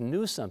presidencies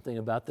knew something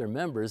about their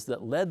members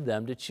that led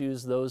them to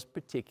choose those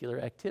particular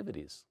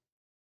activities.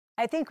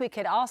 I think we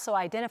could also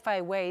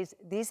identify ways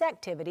these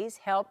activities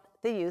help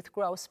the youth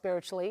grow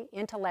spiritually,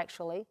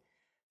 intellectually,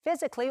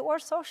 physically, or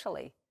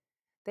socially.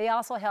 They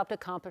also helped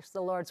accomplish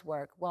the Lord's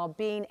work while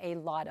being a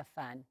lot of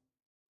fun.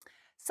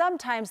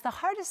 Sometimes the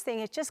hardest thing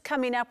is just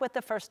coming up with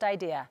the first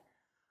idea.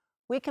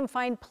 We can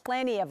find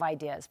plenty of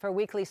ideas for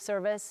weekly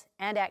service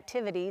and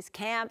activities,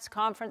 camps,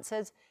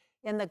 conferences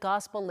in the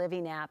Gospel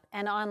Living app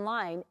and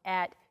online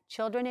at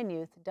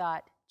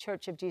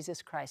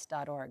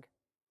childrenandyouth.churchofjesuschrist.org.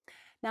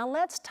 Now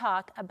let's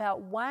talk about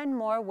one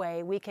more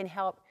way we can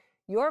help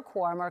your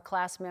quorum or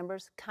class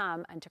members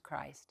come unto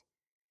Christ.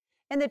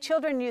 In the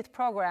Children and Youth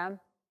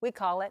program, we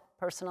call it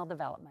personal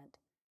development.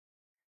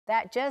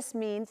 That just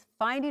means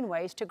finding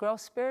ways to grow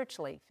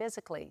spiritually,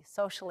 physically,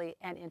 socially,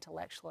 and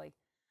intellectually,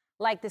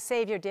 like the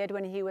Savior did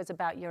when he was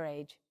about your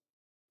age.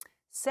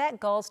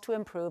 Set goals to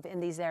improve in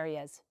these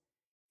areas.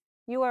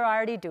 You are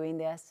already doing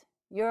this.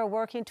 You're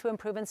working to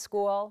improve in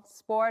school,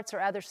 sports,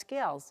 or other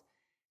skills,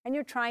 and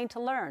you're trying to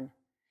learn.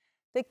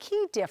 The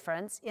key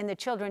difference in the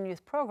Children and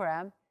Youth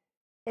program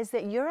is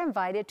that you're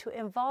invited to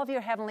involve your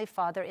Heavenly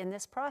Father in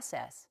this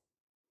process.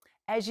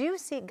 As you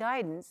seek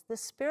guidance, the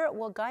Spirit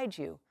will guide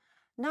you,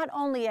 not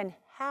only in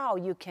how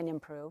you can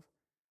improve,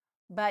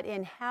 but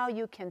in how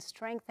you can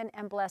strengthen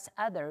and bless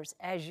others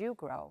as you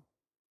grow.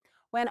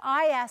 When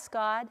I ask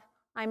God,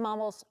 I'm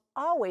almost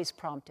always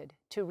prompted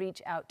to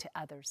reach out to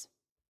others.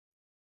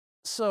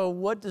 So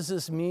what does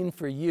this mean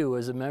for you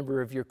as a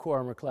member of your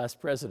quorum or class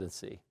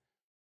presidency?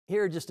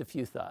 Here are just a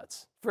few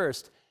thoughts.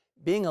 First,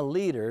 being a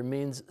leader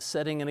means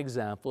setting an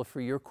example for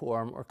your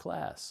quorum or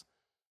class.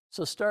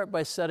 So start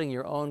by setting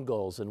your own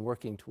goals and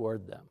working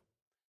toward them.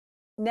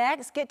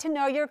 Next, get to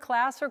know your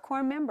class or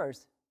quorum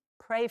members.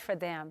 Pray for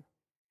them.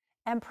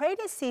 And pray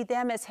to see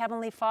them as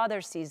Heavenly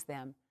Father sees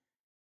them.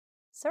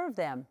 Serve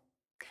them.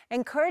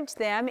 Encourage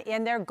them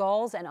in their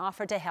goals and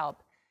offer to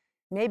help.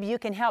 Maybe you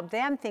can help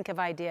them think of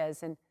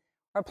ideas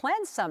or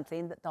plan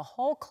something that the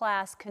whole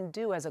class can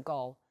do as a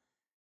goal.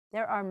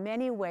 There are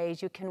many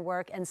ways you can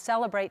work and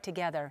celebrate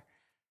together.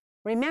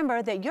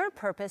 Remember that your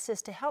purpose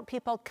is to help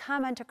people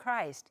come unto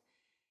Christ.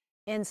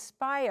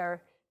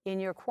 Inspire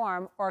in your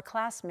quorum or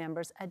class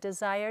members a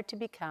desire to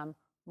become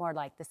more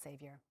like the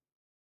Savior.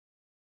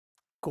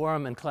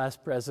 Quorum and class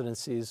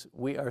presidencies,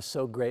 we are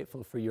so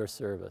grateful for your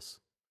service.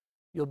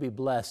 You'll be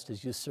blessed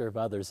as you serve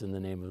others in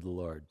the name of the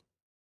Lord.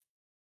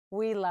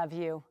 We love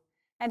you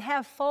and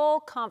have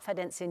full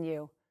confidence in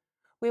you.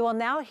 We will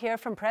now hear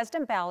from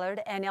President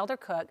Ballard and Elder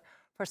Cook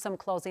for some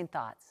closing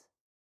thoughts.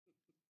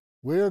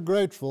 We are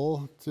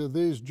grateful to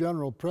these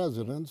general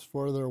presidents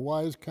for their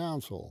wise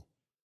counsel.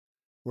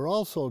 We're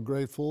also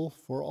grateful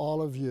for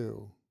all of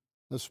you,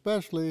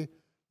 especially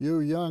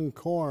you young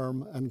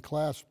quorum and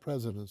class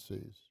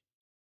presidencies,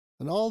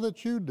 and all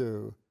that you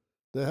do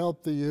to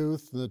help the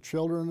youth and the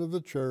children of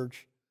the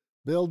church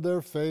build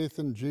their faith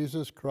in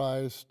Jesus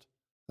Christ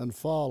and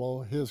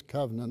follow his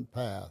covenant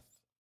path.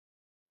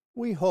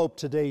 We hope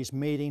today's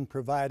meeting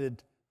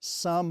provided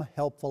some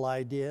helpful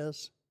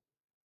ideas.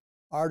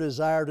 Our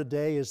desire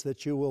today is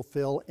that you will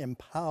feel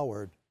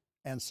empowered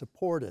and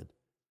supported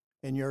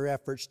in your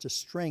efforts to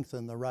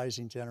strengthen the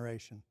rising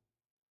generation.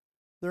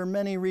 There are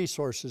many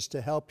resources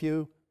to help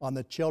you on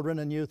the Children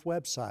and Youth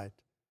website,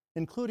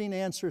 including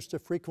answers to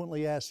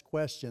frequently asked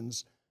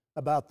questions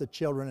about the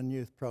Children and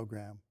Youth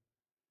program,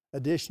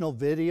 additional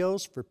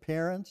videos for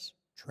parents,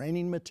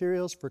 training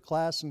materials for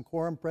class and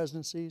quorum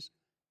presidencies,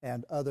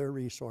 and other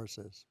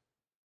resources.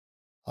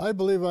 I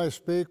believe I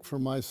speak for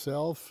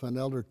myself and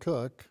Elder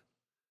Cook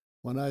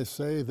when I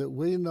say that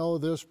we know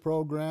this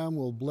program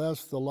will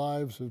bless the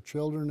lives of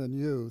children and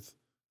youth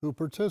who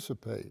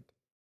participate.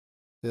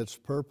 Its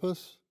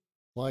purpose,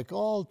 like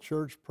all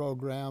church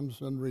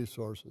programs and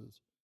resources,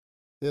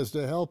 is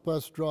to help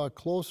us draw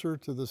closer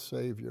to the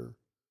Savior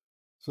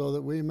so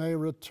that we may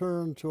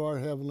return to our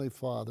Heavenly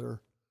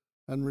Father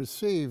and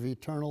receive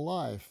eternal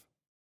life.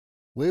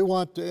 We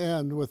want to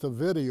end with a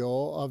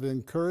video of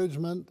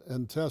encouragement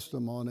and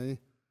testimony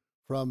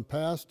from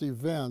past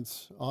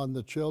events on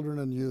the Children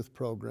and Youth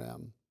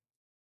program.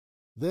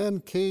 Then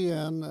key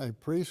in a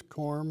priest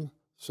quorum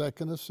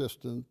second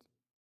assistant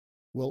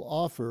will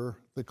offer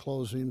the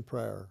closing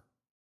prayer.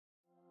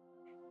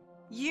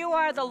 You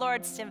are the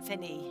Lord's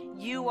symphony.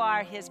 You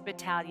are His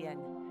battalion.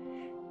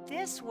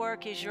 This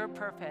work is your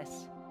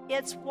purpose.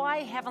 It's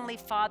why Heavenly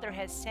Father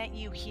has sent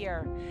you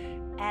here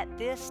at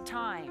this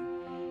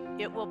time.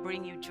 It will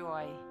bring you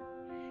joy.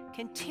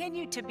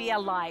 Continue to be a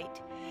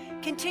light.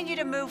 Continue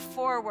to move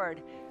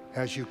forward.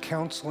 As you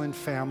counsel in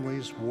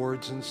families,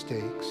 wards, and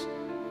stakes,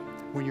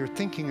 when you're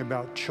thinking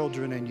about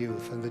children and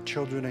youth and the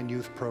Children and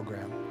Youth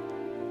Program,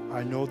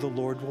 I know the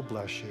Lord will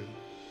bless you.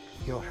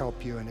 He'll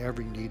help you in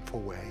every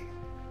needful way.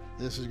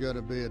 This is going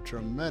to be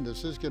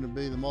this is going to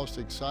be the most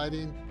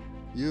exciting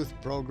youth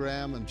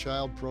program and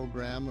child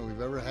program that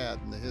we've ever had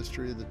in the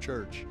history of the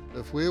church.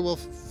 If we will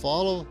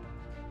follow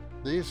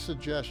these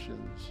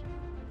suggestions,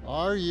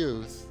 our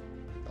youth,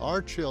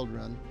 our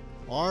children,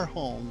 our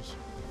homes,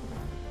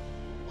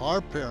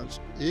 our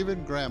parents,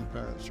 even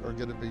grandparents are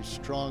going to be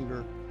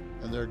stronger,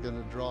 and they're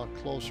going to draw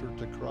closer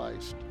to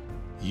Christ.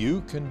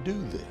 You can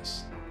do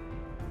this,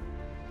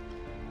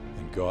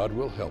 and God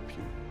will help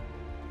you.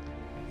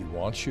 He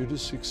wants you to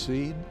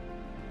succeed.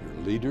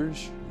 Your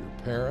leaders, your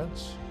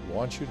parents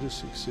want you to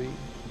succeed.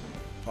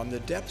 From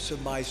the depths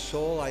of my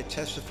soul, I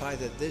testify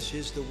that this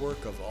is the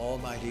work of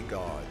Almighty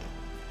God.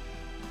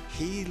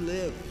 He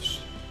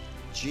lives.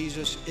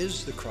 Jesus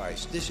is the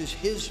Christ. This is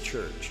His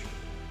church,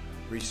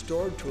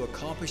 restored to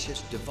accomplish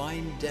its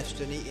divine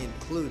destiny,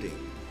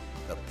 including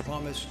the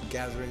promised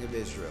gathering of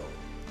Israel.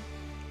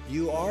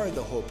 You are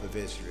the hope of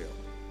Israel,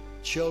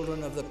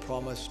 children of the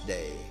promised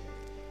day.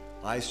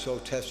 I so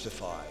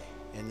testify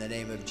in the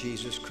name of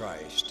Jesus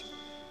Christ.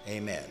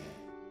 Amen.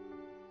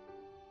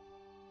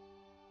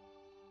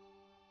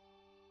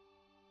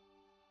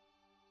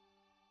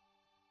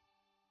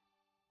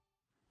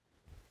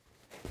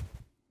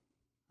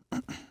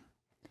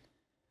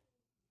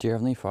 Dear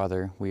Heavenly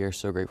Father, we are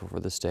so grateful for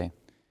this day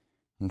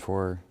and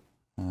for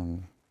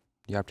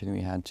the opportunity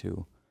we had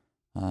to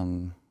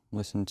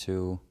listen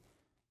to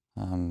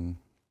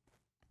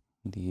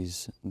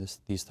these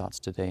thoughts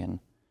today,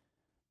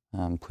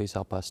 and please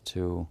help us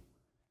to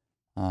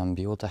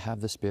be able to have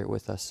the Spirit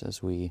with us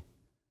as we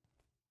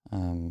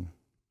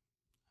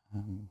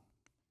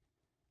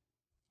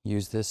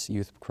use this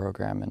youth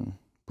program, and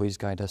please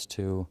guide us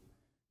to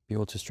be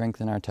able to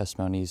strengthen our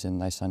testimonies in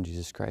Thy Son,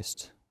 Jesus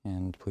Christ.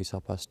 And please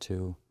help us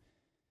to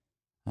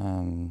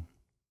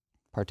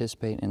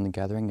participate in the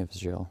gathering of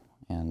Israel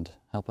and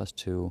help us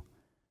to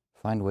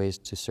find ways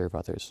to serve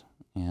others.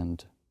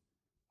 And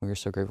we are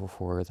so grateful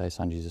for Thy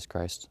Son, Jesus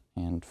Christ,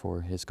 and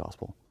for His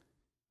gospel.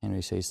 And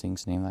we say these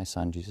things in the name of Thy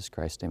Son, Jesus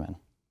Christ. Amen.